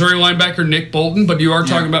the Missouri linebacker Nick Bolton, but you are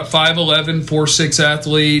talking about 5'11", 4'6"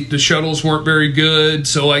 athlete. The shuttles weren't very good,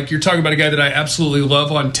 so you're talking about a guy that I absolutely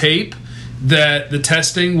love on tape. That the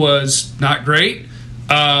testing was not great.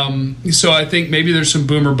 So I think maybe there's some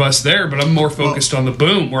boom or bust there, but I'm more focused on the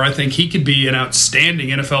boom, where I think he could be an outstanding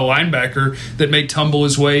NFL linebacker that may tumble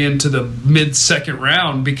his way into the mid-second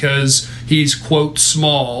round because he's, quote,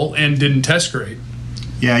 small and didn't test great.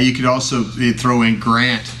 Yeah, you could also throw in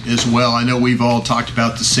Grant as well. I know we've all talked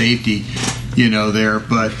about the safety, there,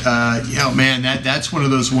 but man, that's one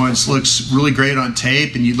of those ones looks really great on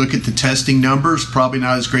tape, and you look at the testing numbers, probably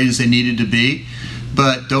not as great as they needed to be,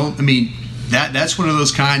 but that's one of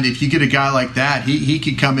those kind. If you get a guy like that, he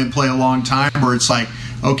could come and play a long time, where it's like,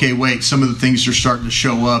 okay, wait, some of the things are starting to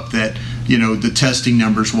show up that the testing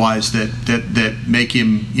numbers wise that make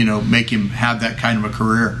him have that kind of a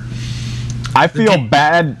career. I feel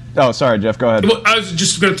bad. Oh, sorry, Jeff. Go ahead. Well, I was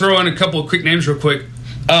just going to throw in a couple of quick names real quick.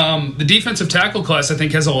 The defensive tackle class, I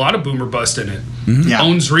think, has a lot of boomer bust in it. Yeah.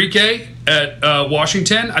 Onwuzurike at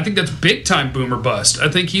Washington, I think that's big-time boomer bust. I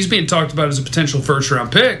think he's being talked about as a potential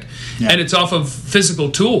first-round pick, and it's off of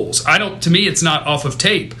physical tools. To me, it's not off of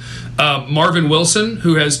tape. Marvin Wilson,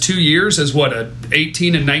 who has 2 years as an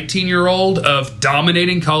 18 and 19-year-old of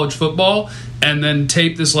dominating college football, and then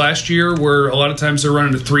tape this last year where a lot of times they're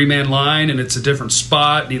running a 3-man line and it's a different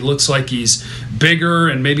spot and he looks like he's bigger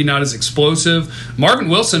and maybe not as explosive. Marvin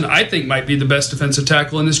Wilson, I think, might be the best defensive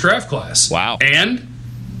tackle in this draft class. Wow. And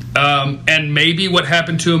maybe what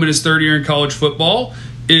happened to him in his third year in college football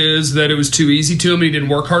is that it was too easy to him and he didn't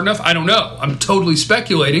work hard enough. I don't know. I'm totally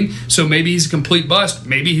speculating. So maybe he's a complete bust.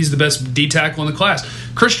 Maybe he's the best D tackle in the class.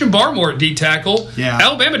 Christian Barmore at D tackle. Yeah.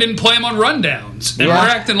 Alabama didn't play him on rundowns. And we're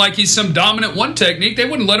acting like he's some dominant one technique. They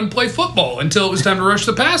wouldn't let him play football until it was time to rush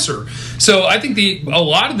the passer. So I think a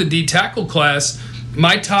lot of the D tackle class,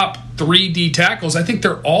 my top 3 D tackles, I think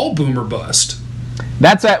they're all boomer bust.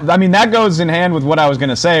 That goes in hand with what I was going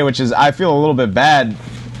to say, which is I feel a little bit bad.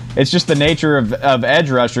 It's just the nature of edge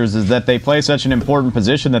rushers is that they play such an important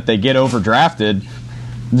position that they get overdrafted.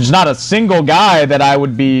 There's not a single guy that I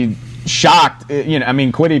would be shocked.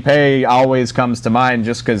 Kwity Paye always comes to mind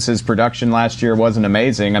just because his production last year wasn't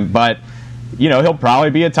amazing. But, he'll probably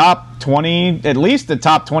be a top 20, at least a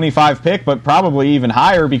top 25 pick, but probably even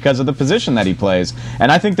higher because of the position that he plays.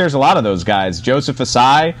 And I think there's a lot of those guys. Joseph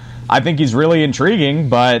Asai, I think he's really intriguing,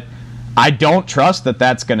 but I don't trust that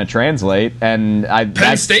that's going to translate. And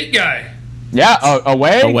Penn State guy. Yeah,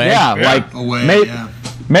 away? Yeah, away.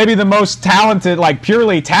 Maybe the most talented,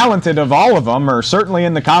 purely talented of all of them, are certainly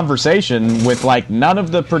in the conversation with none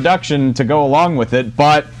of the production to go along with it,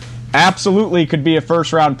 but absolutely could be a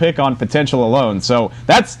first-round pick on potential alone. So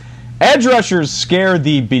edge rushers scare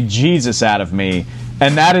the bejesus out of me.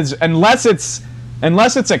 And that is unless it's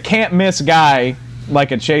a can't miss guy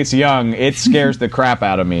like a Chase Young, it scares the crap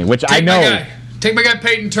out of me. Which I know. Take my guy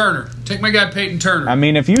Peyton Turner. I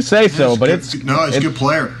mean, if you say so, but he's a good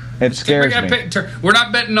player. It scares me. We're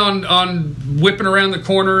not betting on whipping around the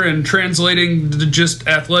corner and translating to just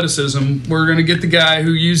athleticism. We're going to get the guy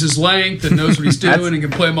who uses length and knows what he's doing and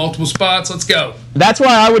can play multiple spots. Let's go. That's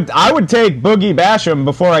why I would take Boogie Basham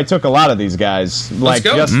before I took a lot of these guys,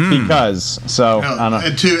 just because. So I don't know.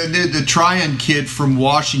 And the Tryon kid from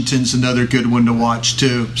Washington's another good one to watch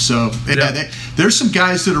too. So there's some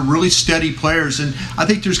guys that are really steady players, and I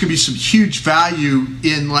think there's going to be some huge value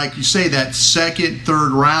in, like you say, that second,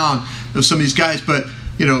 third round of some of these guys. But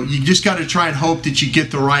you just got to try and hope that you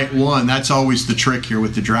get the right one. That's always the trick here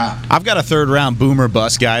with the draft. I've got a third-round boomer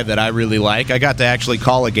bust guy that I really like. I got to actually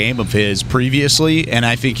call a game of his previously, and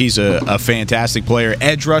I think he's a fantastic player.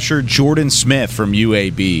 Edge rusher Jordan Smith from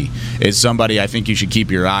UAB is somebody I think you should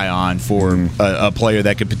keep your eye on for a player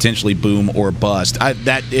that could potentially boom or bust.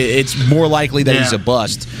 It's more likely that he's a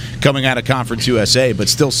bust coming out of Conference USA, but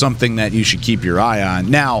still something that you should keep your eye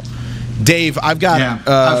on. Now, Dave, I've got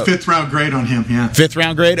a fifth-round grade on him. Yeah,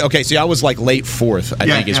 fifth-round grade. Okay, see, I was like late fourth. I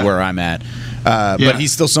think is where I'm at. But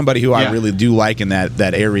he's still somebody who I really do like in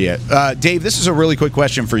that area. Dave, this is a really quick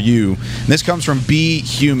question for you. And this comes from B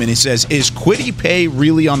Human. He says, "Is Kwity Paye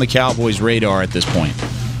really on the Cowboys' radar at this point?"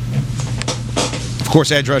 Of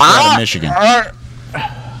course, edge rusher out of Michigan.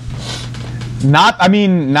 Not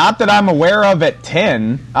that I'm aware of at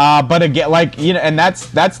 10, but again, and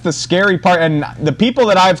that's the scary part. And the people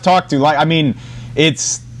that I've talked to,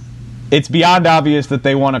 it's beyond obvious that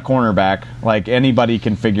they want a cornerback. Like, anybody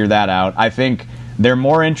can figure that out. I think they're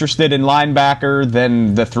more interested in linebacker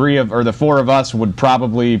than the four of us would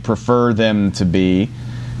probably prefer them to be.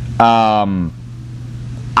 I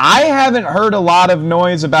haven't heard a lot of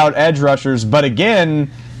noise about edge rushers, but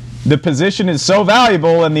again, the position is so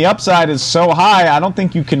valuable and the upside is so high, I don't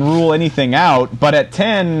think you can rule anything out. But at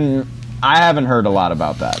 10, I haven't heard a lot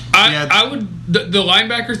about that. I would the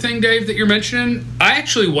linebacker thing, Dave, that you're mentioning. I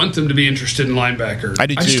actually want them to be interested in linebacker. I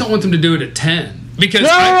do too. I just don't want them to do it at 10 because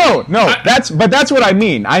that's what I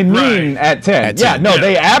mean. I mean at 10. At 10.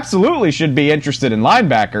 They absolutely should be interested in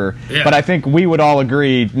linebacker. Yeah. But I think we would all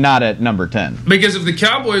agree not at number 10. Because if the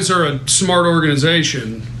Cowboys are a smart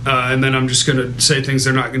organization, and then I'm just going to say things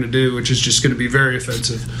they're not going to do, which is just going to be very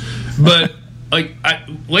offensive. But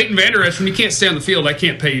Leighton Vander Esch, when you can't stay on the field, I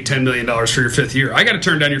can't pay you $10 million for your fifth year. I got to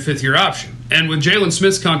turn down your fifth-year option. And with Jalen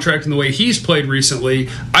Smith's contract and the way he's played recently,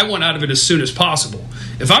 I want out of it as soon as possible.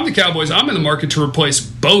 If I'm the Cowboys, I'm in the market to replace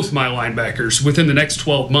both my linebackers within the next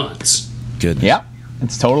 12 months. Good. Yeah,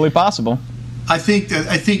 it's totally possible. I think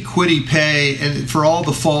Kwity Paye, and for all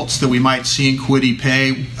the faults that we might see in Kwity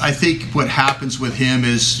Paye, I think what happens with him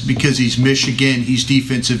is because he's Michigan, he's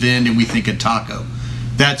defensive end, and we think of Taco.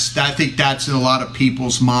 I think that's in a lot of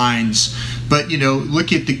people's minds. But,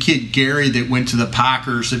 look at the kid Gary that went to the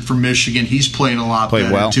Packers and from Michigan. He's playing a lot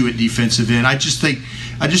better too at defensive end. I just think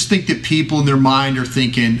that people in their mind are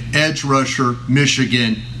thinking edge rusher,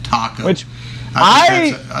 Michigan, Taco. Which I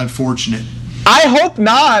think that's unfortunate. I hope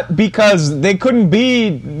not, because they couldn't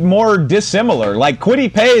be more dissimilar. Like,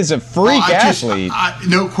 Kwity Paye is a freak athlete.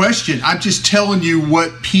 No question. I'm just telling you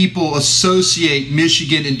what people associate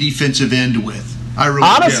Michigan and defensive end with.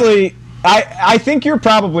 Honestly, I think you're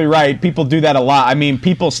probably right. People do that a lot. I mean,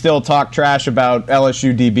 people still talk trash about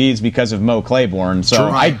LSU DBs because of Mo Claiborne. So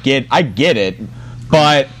I get it.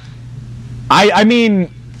 But I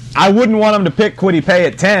mean, I wouldn't want them to pick Kwity Paye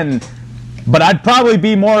at 10. But I'd probably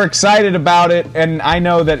be more excited about it, and I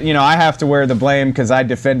know that, I have to wear the blame because I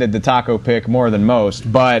defended the Taco pick more than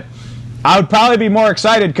most, but I would probably be more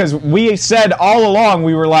excited because we said all along,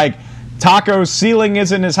 we were like, Taco's ceiling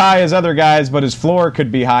isn't as high as other guys, but his floor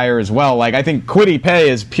could be higher as well. Like, I think Kwity Paye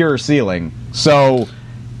is pure ceiling. So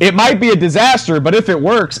it might be a disaster, but if it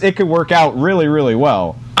works, it could work out really, really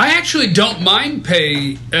well. I actually don't mind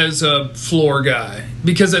Paye as a floor guy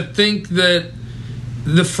because I think that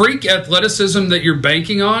the freak athleticism that you're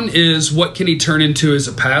banking on is what can he turn into as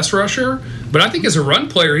a pass rusher. But I think as a run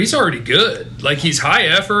player, he's already good. Like, he's high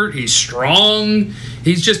effort, he's strong.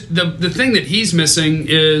 He's just the thing that he's missing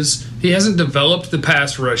is he hasn't developed the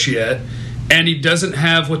pass rush yet, and he doesn't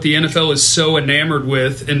have what the NFL is so enamored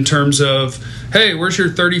with in terms of, hey, where's your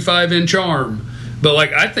 35-inch arm? But,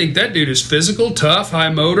 I think that dude is physical, tough, high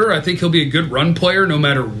motor. I think he'll be a good run player no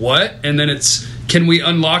matter what. And then it's, can we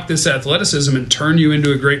unlock this athleticism and turn you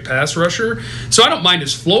into a great pass rusher? So I don't mind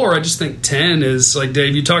his floor. I just think 10 is, like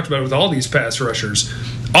Dave, you talked about it with all these pass rushers.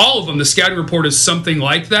 All of them, the scouting report is something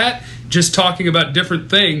like that. just talking about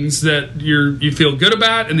different things that you feel good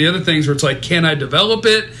about, and the other things where it's like, can I develop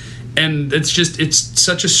it? And it's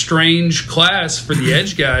such a strange class for the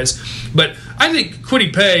edge guys. But I think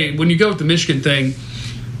Kwity Paye, when you go with the Michigan thing,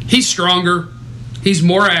 he's stronger, he's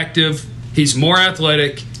more active, he's more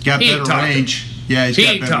athletic. Got better range. Yeah, he's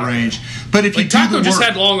got better range. But if you do the work, just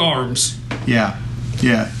had long arms. Yeah.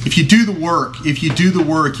 If you do the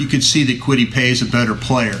work, you could see that Kwity Paye is a better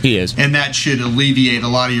player. He is, and that should alleviate a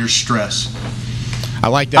lot of your stress. I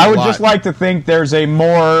like that. I would just like to think there's a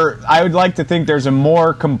more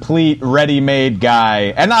complete, ready-made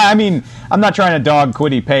guy. And I mean, I'm not trying to dog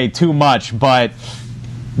Kwity Paye too much, but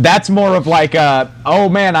that's more of like oh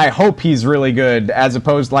man, I hope he's really good, as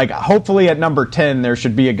opposed to like, hopefully at number 10 there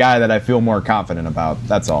should be a guy that I feel more confident about.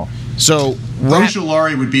 That's all. So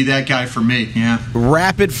Ojulari would be that guy for me. Yeah.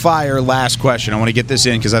 Rapid fire last question. I want to get this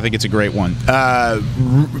in because I think it's a great one.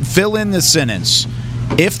 Fill in the sentence.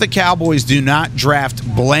 If the Cowboys do not draft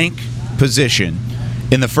blank position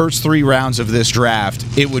in the first 3 rounds of this draft,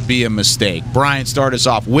 it would be a mistake. Brian, start us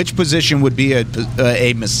off. Which position would be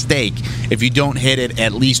a mistake if you don't hit it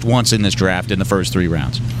at least once in this draft in the first 3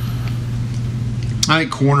 rounds? I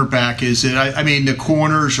think cornerback is it. I mean, the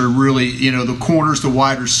corners are really, the corners, the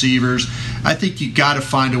wide receivers. I think you got to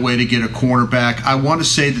find a way to get a cornerback. I want to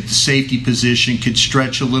say that the safety position could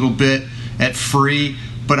stretch a little bit at free,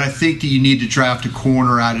 but I think that you need to draft a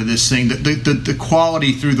corner out of this thing. The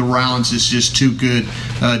quality through the rounds is just too good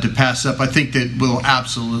to pass up. I think that will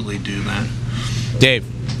absolutely do, man. Dave.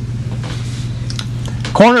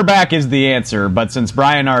 Cornerback is the answer, but since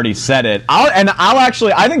Brian already said it,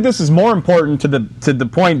 I think this is more important to the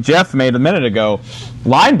point Jeff made a minute ago,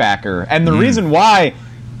 linebacker. And the reason why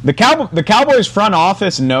the Cowboys front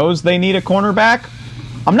office knows they need a cornerback.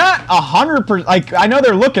 I'm not 100%, like, I know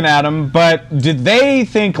they're looking at him, but did they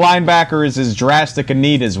think linebacker is as drastic a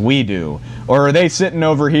need as we do? Or are they sitting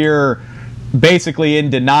over here basically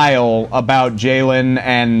in denial about Jalen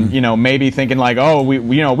and, maybe thinking like, oh,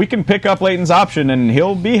 we can pick up Leighton's option and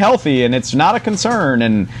he'll be healthy and it's not a concern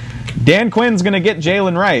and Dan Quinn's going to get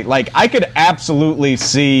Jalen right. Like, I could absolutely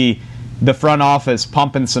see the front office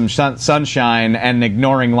pumping some sunshine and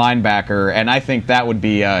ignoring linebacker, and I think that would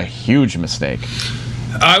be a huge mistake.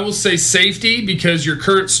 I will say safety, because your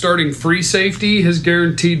current starting free safety, his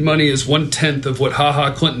guaranteed money is 1/10 of what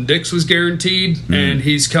HaHa Clinton-Dix was guaranteed, and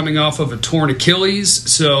he's coming off of a torn Achilles.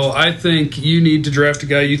 So I think you need to draft a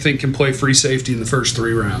guy you think can play free safety in the first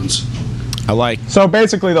 3 rounds. I like. So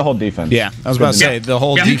basically the whole defense. Yeah, I was about to say the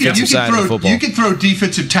whole defensive side of football. You can throw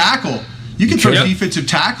defensive tackle. You can throw defensive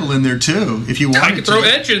tackle in there too if you want. I can throw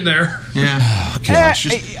edge in there. Yeah. Oh, gosh,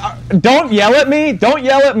 don't yell at me. Don't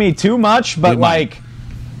yell at me too much. But like,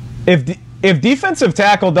 if defensive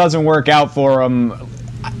tackle doesn't work out for him,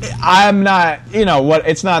 I'm not.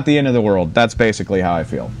 It's not the end of the world. That's basically how I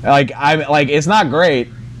feel. It's not great,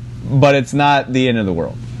 but it's not the end of the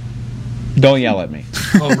world. Don't yell at me.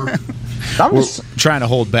 We're trying to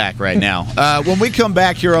hold back right now. When we come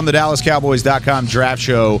back here on the DallasCowboys.com draft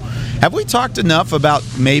show, have we talked enough about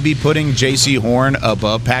maybe putting J.C. Horn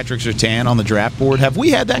above Patrick Surtain on the draft board? Have we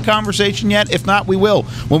had that conversation yet? If not, we will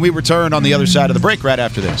when we return on the other side of the break right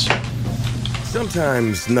after this.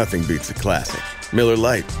 Sometimes nothing beats a classic. Miller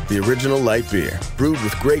Lite, the original light beer, brewed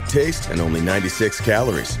with great taste and only 96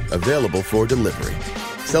 calories, available for delivery.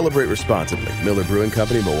 Celebrate responsibly. Miller Brewing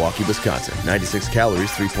Company, Milwaukee, Wisconsin. 96 calories,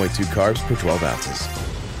 3.2 carbs per 12 ounces.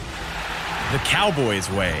 The Cowboys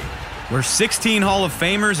way, where 16 Hall of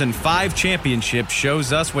Famers and 5 championships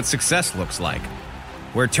shows us what success looks like.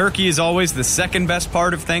 Where turkey is always the second best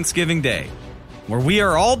part of Thanksgiving Day. Where we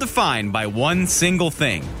are all defined by one single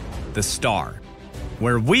thing, the star.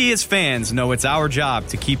 Where we as fans know it's our job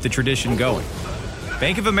to keep the tradition going.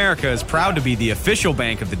 Bank of America is proud to be the official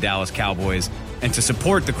bank of the Dallas Cowboys and to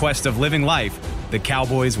support the quest of living life the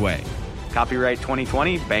Cowboys way. Copyright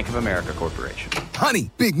 2020, Bank of America Corporation. Honey,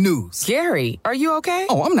 big news. Gary, are you okay?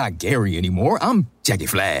 Oh, I'm not Gary anymore. I'm Jackie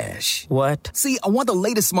Flash. What? See, I want the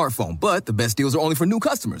latest smartphone, but the best deals are only for new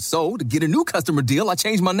customers. So, to get a new customer deal, I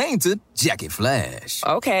changed my name to Jackie Flash.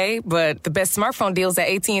 Okay, but the best smartphone deals at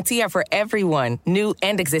AT&T are for everyone, new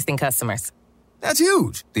and existing customers. That's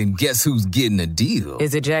huge. Then guess who's getting a deal?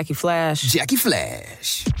 Is it Jackie Flash? Jackie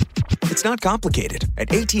Flash. It's not complicated.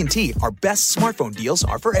 At AT&T, our best smartphone deals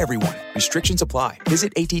are for everyone. Restrictions apply.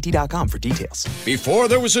 Visit AT&T.com for details. Before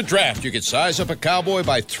there was a draft, you could size up a cowboy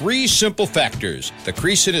by 3 simple factors: the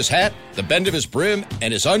crease in his hat, the bend of his brim,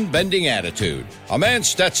 and his unbending attitude. A man's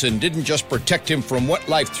Stetson didn't just protect him from what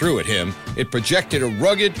life threw at him, it projected a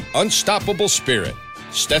rugged, unstoppable spirit.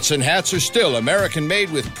 Stetson hats are still American-made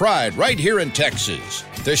with pride right here in Texas.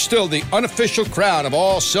 They're still the unofficial crown of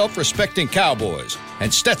all self-respecting Cowboys,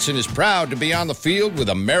 and Stetson is proud to be on the field with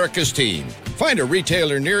America's team. Find a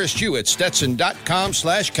retailer nearest you at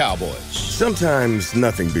stetson.com/Cowboys. Sometimes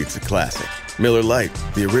nothing beats a classic. Miller Lite,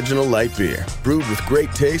 the original light beer, brewed with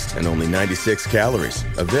great taste and only 96 calories,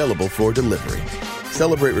 available for delivery.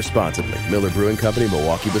 Celebrate responsibly. Miller Brewing Company,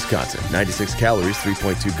 Milwaukee, Wisconsin. 96 calories,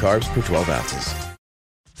 3.2 carbs per 12 ounces.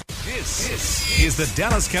 This is the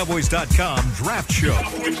DallasCowboys.com Draft Show.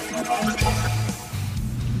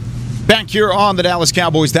 Back here on the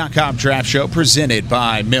DallasCowboys.com Draft Show, presented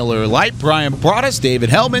by Miller Lite. Brian Broaddus, David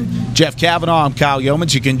Hellman, Jeff Kavanaugh, I'm Kyle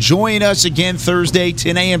Yeomans. You can join us again Thursday,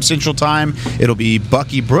 10 a.m. Central Time. It'll be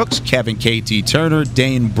Bucky Brooks, Kevin KT Turner,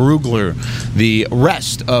 Dane Brugler, the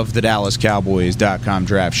rest of the DallasCowboys.com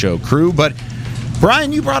Draft Show crew. But,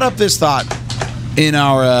 Brian, you brought up this thought in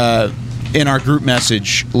our group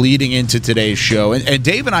message leading into today's show. And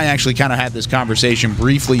Dave and I actually kind of had this conversation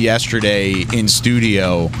briefly yesterday in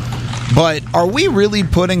studio. But are we really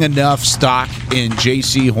putting enough stock in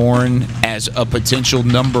J.C. Horn as a potential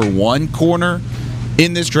number one corner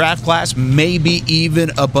in this draft class, maybe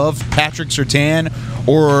even above Patrick Surtain?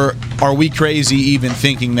 Or are we crazy even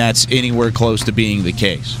thinking that's anywhere close to being the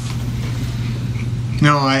case?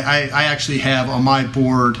 No, I actually have on my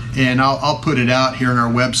board, and I'll put it out here on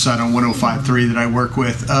our website on 105.3 that I work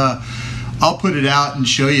with. I'll put it out and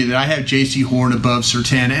show you that I have J.C. Horn above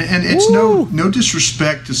Surtain, and it's no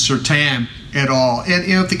disrespect to Surtain at all. And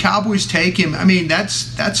if the Cowboys take him, I mean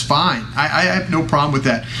that's fine. I have no problem with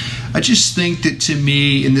that. I just think that, to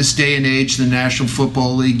me, in this day and age, the National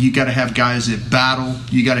Football League, you got to have guys that battle.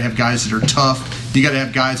 You got to have guys that are tough. You got to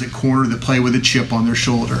have guys at corner that play with a chip on their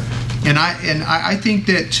shoulder. And I think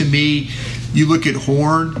that, to me, you look at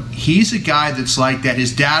Horn, he's a guy that's like that.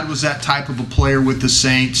 His dad was that type of a player with the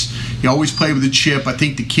Saints. He always played with a chip. I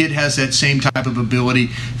think the kid has that same type of ability.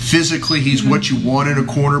 Physically, he's what you want in a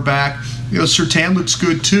cornerback. Surtain looks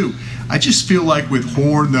good too. I just feel like with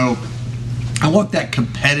Horn, though, I want that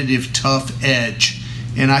competitive, tough edge.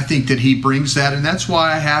 And I think that he brings that, and that's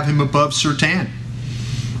why I have him above Surtain.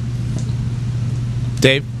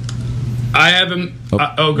 Dave? I have him. Go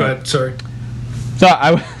ahead. Sorry. So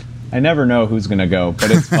I never know who's going to go, but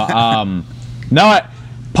it's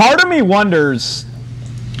part of me wonders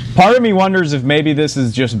if maybe this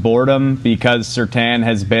is just boredom because Surtain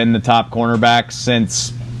has been the top cornerback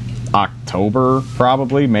since October,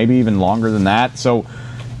 probably, maybe even longer than that. So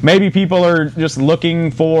maybe people are just looking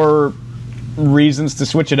for reasons to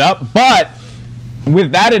switch it up. But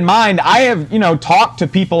with that in mind, I have, talked to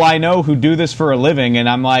people I know who do this for a living, and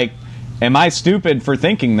I'm like, am I stupid for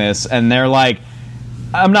thinking this? And they're like,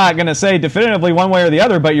 I'm not going to say definitively one way or the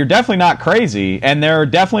other, but you're definitely not crazy. And there are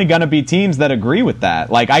definitely going to be teams that agree with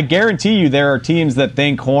that. Like, I guarantee you there are teams that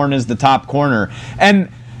think Horn is the top corner.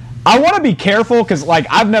 And I want to be careful because,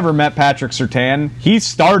 I've never met Patrick Surtain. He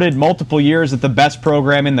started multiple years at the best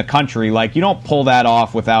program in the country. You don't pull that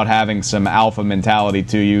off without having some alpha mentality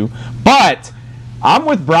to you. But I'm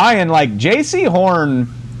with Brian. J.C. Horn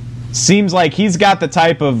seems like he's got the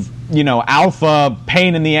type of alpha,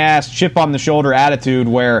 pain in the ass, chip on the shoulder attitude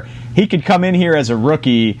where he could come in here as a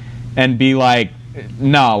rookie and be like,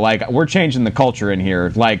 no, we're changing the culture in here.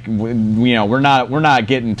 We're not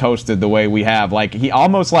getting toasted the way we have. He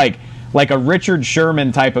almost like a Richard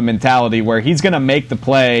Sherman type of mentality where he's going to make the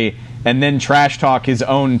play and then trash talk his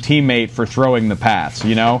own teammate for throwing the pass,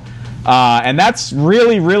 and that's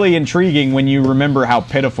really, really intriguing when you remember how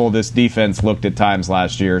pitiful this defense looked at times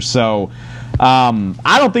last year. So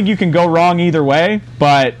I don't think you can go wrong either way,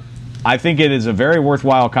 but I think it is a very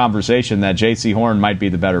worthwhile conversation that J.C. Horn might be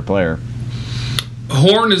the better player.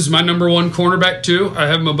 Horn is my number one cornerback too. I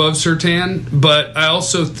have him above Surtain, but I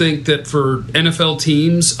also think that for NFL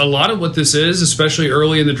teams, a lot of what this is, especially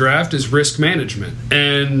early in the draft, is risk management.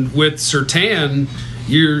 And with Surtain,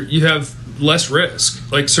 you have less risk.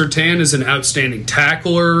 Surtain is an outstanding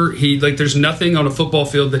tackler. There's nothing on a football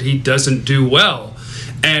field that he doesn't do well.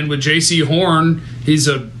 And with J.C. Horn, he's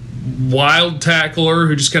a wild tackler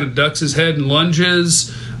who just kind of ducks his head and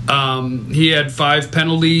lunges. He had 5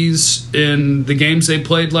 penalties in the games they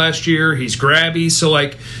played last year. He's grabby. So,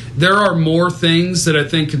 there are more things that I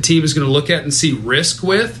think a team is going to look at and see risk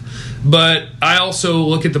with. But I also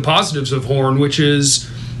look at the positives of Horn, which is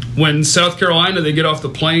when South Carolina, they get off the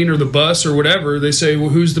plane or the bus or whatever, they say, well,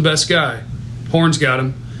 who's the best guy? Horn's got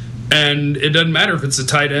him. And it doesn't matter if it's the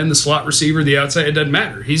tight end, the slot receiver, the outside. It doesn't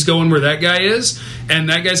matter. He's going where that guy is, and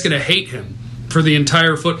that guy's going to hate him for the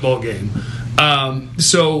entire football game.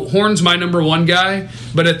 So Horn's my number one guy,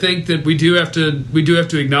 but I think that we do have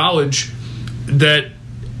to acknowledge that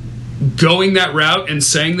going that route and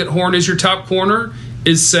saying that Horn is your top corner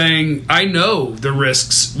is saying, I know the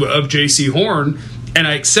risks of J.C. Horn, and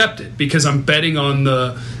I accept it because I'm betting on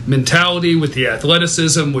the mentality with the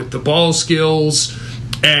athleticism, with the ball skills,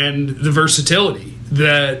 and the versatility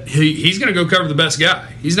that he's going to go cover the best guy.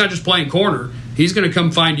 He's not just playing corner. He's going to come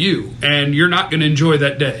find you, and you're not going to enjoy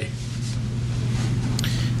that day.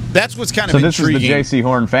 That's what's kind of intriguing. So this is the J.C.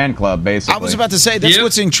 Horn fan club, basically. I was about to say, that's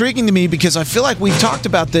what's intriguing to me, because I feel like we've talked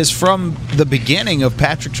about this from the beginning of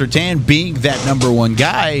Patrick Surtain being that number one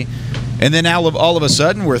guy, and then all of a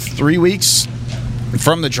sudden we're 3 weeks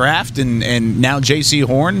from the draft, and now J.C.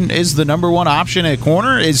 Horn is the number one option at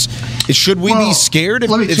corner. Should we be scared if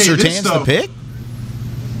Surtain's the pick?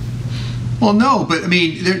 Well, no, but I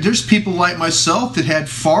mean, there's people like myself that had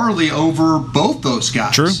Farley over both those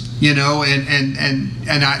guys. True. You know,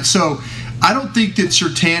 so I don't think that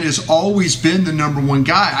Surtain has always been the number one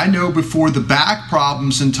guy. I know before the back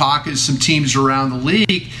problems and talking to some teams around the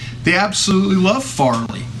league, they absolutely love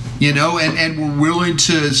Farley. You know, and we're willing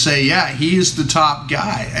to say, yeah, he is the top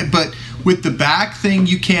guy. But with the back thing,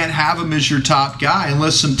 you can't have him as your top guy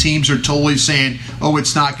unless some teams are totally saying, oh,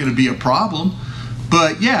 it's not going to be a problem.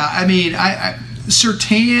 But, yeah, I mean,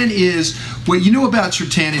 Surtain is – what you know about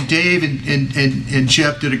Surtain, and Dave and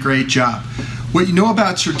Jeff did a great job. What you know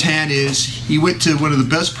about Surtain is he went to one of the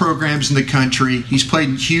best programs in the country. He's played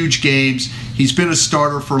in huge games. He's been a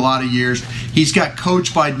starter for a lot of years. He's got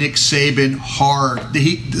coached by Nick Saban hard.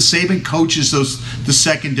 Saban coaches the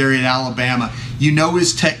secondary at Alabama. You know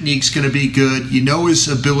his technique's going to be good. You know his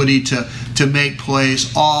ability to make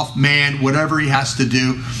plays off, man, whatever he has to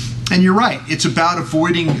do. And you're right. It's about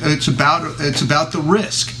avoiding. It's about the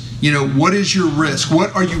risk. You know, what is your risk?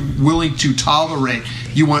 What are you willing to tolerate?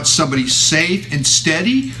 You want somebody safe and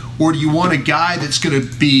steady, or do you want a guy that's going to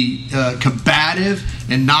be combative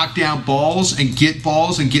and knock down balls and get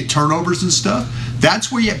turnovers and stuff? That's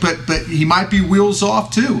where you. But he might be wheels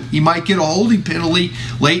off too. He might get a holding penalty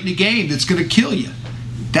late in the game that's going to kill you.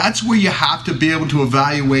 That's where you have to be able to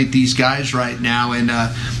evaluate these guys right now. And,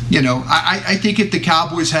 I think if the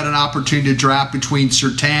Cowboys had an opportunity to draft between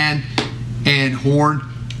Surtain and Horn,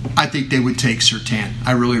 I think they would take Surtain.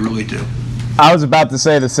 I really, really do. I was about to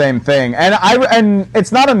say the same thing. And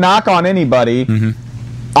it's not a knock on anybody. Mm-hmm.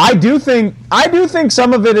 I do think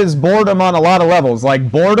some of it is boredom on a lot of levels. Like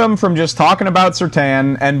boredom from just talking about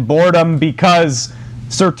Surtain, and boredom because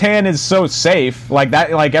Surtain is so safe, like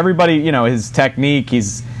that. Like everybody, his technique,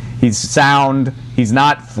 he's sound, he's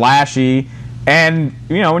not flashy, and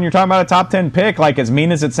when you're talking about a top 10 pick, like as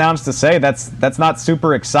mean as it sounds to say, that's not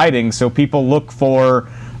super exciting. So people look for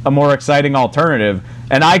a more exciting alternative,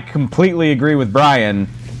 and I completely agree with Brian.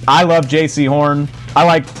 I love J.C. Horn. I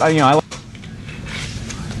like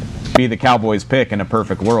be the Cowboys pick in a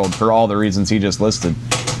perfect world for all the reasons he just listed.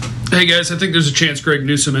 Hey guys, I think there's a chance Greg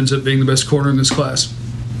Newsome ends up being the best corner in this class.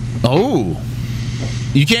 Oh,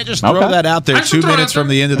 you can't just throw that out there 2 minutes from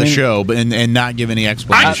the end of the show and not give any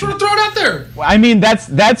explanation. I just want to throw it out there. I mean,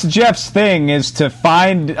 that's Jeff's thing, is to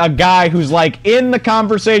find a guy who's like in the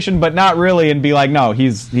conversation but not really, and be like, no,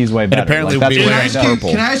 he's way better. And apparently, like, will be wearing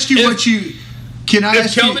purple. Can I ask you what you?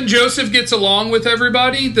 If Kelvin Joseph gets along with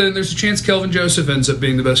everybody, then there's a chance Kelvin Joseph ends up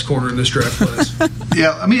being the best corner in this draft class.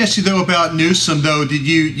 Yeah, let me ask you though about Newsome. Though, did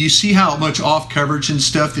you see how much off coverage and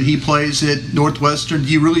stuff that he plays at Northwestern? Do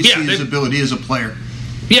you really see his ability as a player?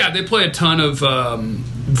 Yeah, they play a ton of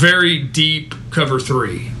very deep cover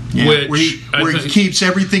three, where he keeps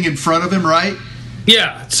everything in front of him, right?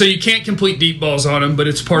 Yeah, so you can't complete deep balls on him, but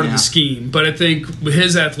it's part of the scheme. But I think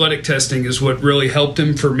his athletic testing is what really helped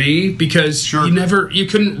him for me, because you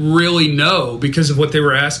couldn't really know because of what they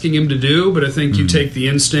were asking him to do. But I think you take the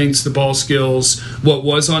instincts, the ball skills, what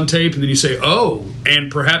was on tape, and then you say, oh,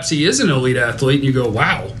 and perhaps he is an elite athlete, and you go,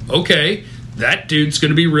 wow, okay, that dude's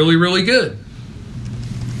going to be really, really good.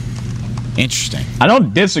 Interesting. I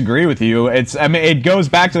don't disagree with you. It goes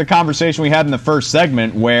back to the conversation we had in the first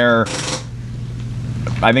segment where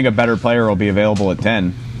I think a better player will be available at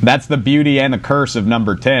 10. That's the beauty and the curse of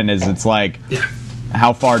number 10, is it's like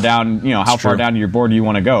how far down, far down to your board do you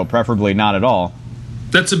want to go? Preferably not at all.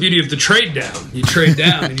 That's the beauty of the trade down. You trade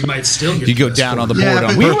down and you might still get go down on the board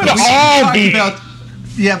on we would all be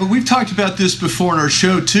Yeah, but we've talked about this before in our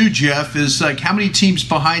show too, Jeff, is like how many teams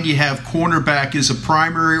behind you have cornerback as a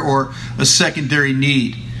primary or a secondary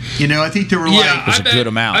need? I think there were a good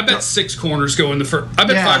amount. I bet 6 corners go in the first. I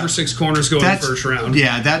bet 5 or 6 corners go in the first round.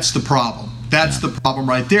 Yeah, that's the problem. That's the problem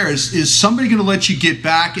right there. Is somebody going to let you get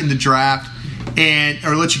back in the draft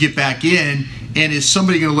or let you get back in, and is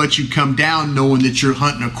somebody going to let you come down knowing that you're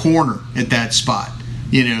hunting a corner at that spot?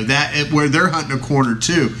 that where they're hunting a corner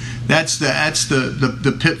too. That's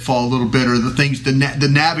the pitfall a little bit, or the things, the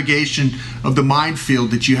navigation of the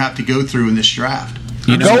minefield that you have to go through in this draft.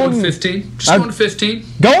 Going 15. Just going to 15.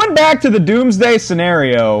 Going back to the doomsday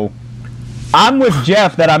scenario, I'm with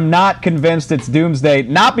Jeff that I'm not convinced it's doomsday,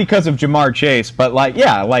 not because of Jamar Chase, but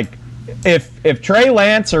if Trey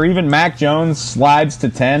Lance or even Mac Jones slides to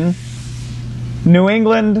 10, New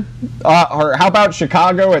England, or how about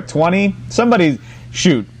Chicago at 20?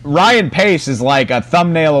 Ryan Pace is like a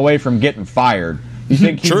thumbnail away from getting fired. You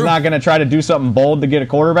think he's not going to try to do something bold to get a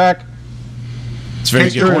quarterback? It's very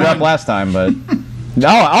good. He screwed it up last time, but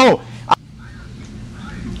I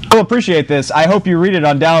appreciate this. I hope you read it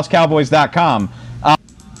on DallasCowboys.com.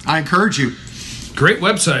 I encourage you. Great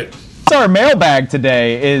website. Our mailbag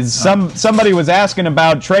today is somebody was asking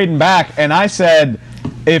about trading back, and I said,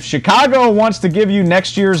 if Chicago wants to give you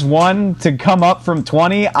next year's 1 to come up from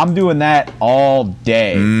 20, I'm doing that all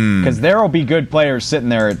day, because there will be good players sitting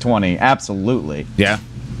there at 20. Absolutely. Yeah.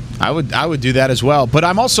 I would do that as well. But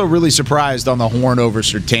I'm also really surprised on the Horn over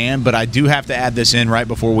Surtain, but I do have to add this in right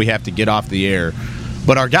before we have to get off the air.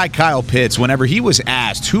 But our guy Kyle Pitts, whenever he was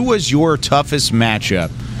asked, who was your toughest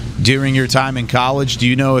matchup during your time in college, do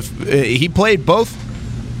you know if he played both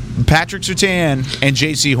Patrick Surtain and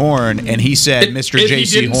J.C. Horn, and he said Mr. J.C. Horn. If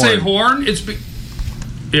he didn't say Horn,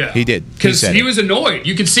 yeah. He did. Because he was annoyed.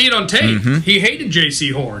 You could see it on tape. He hated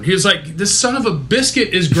J.C. Horn. He was like, this son of a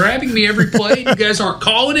biscuit is grabbing me every play. You guys aren't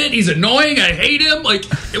calling it. He's annoying. I hate him.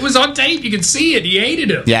 It was on tape. You could see it. He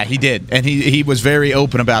hated him. Yeah, he did. And he was very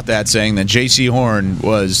open about that, saying that J.C. Horn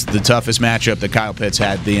was the toughest matchup that Kyle Pitts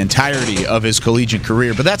had the entirety of his collegiate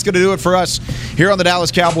career. But that's going to do it for us here on the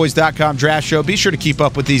DallasCowboys.com Draft Show. Be sure to keep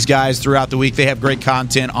up with these guys throughout the week. They have great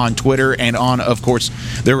content on Twitter and on, of course,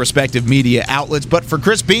 their respective media outlets. But for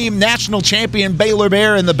Chris Beam, national champion Baylor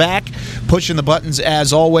Bear in the back, pushing the buttons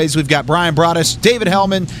as always. We've got Brian Broaddus, David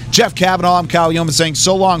Hellman, Jeff Cavanaugh. I'm Kyle Yeoman saying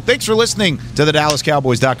so long. Thanks for listening to the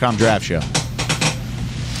DallasCowboys.com Draft Show.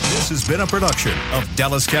 This has been a production of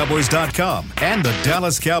DallasCowboys.com and the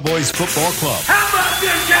Dallas Cowboys Football Club. How about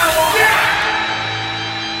this, Cowboys? Yeah!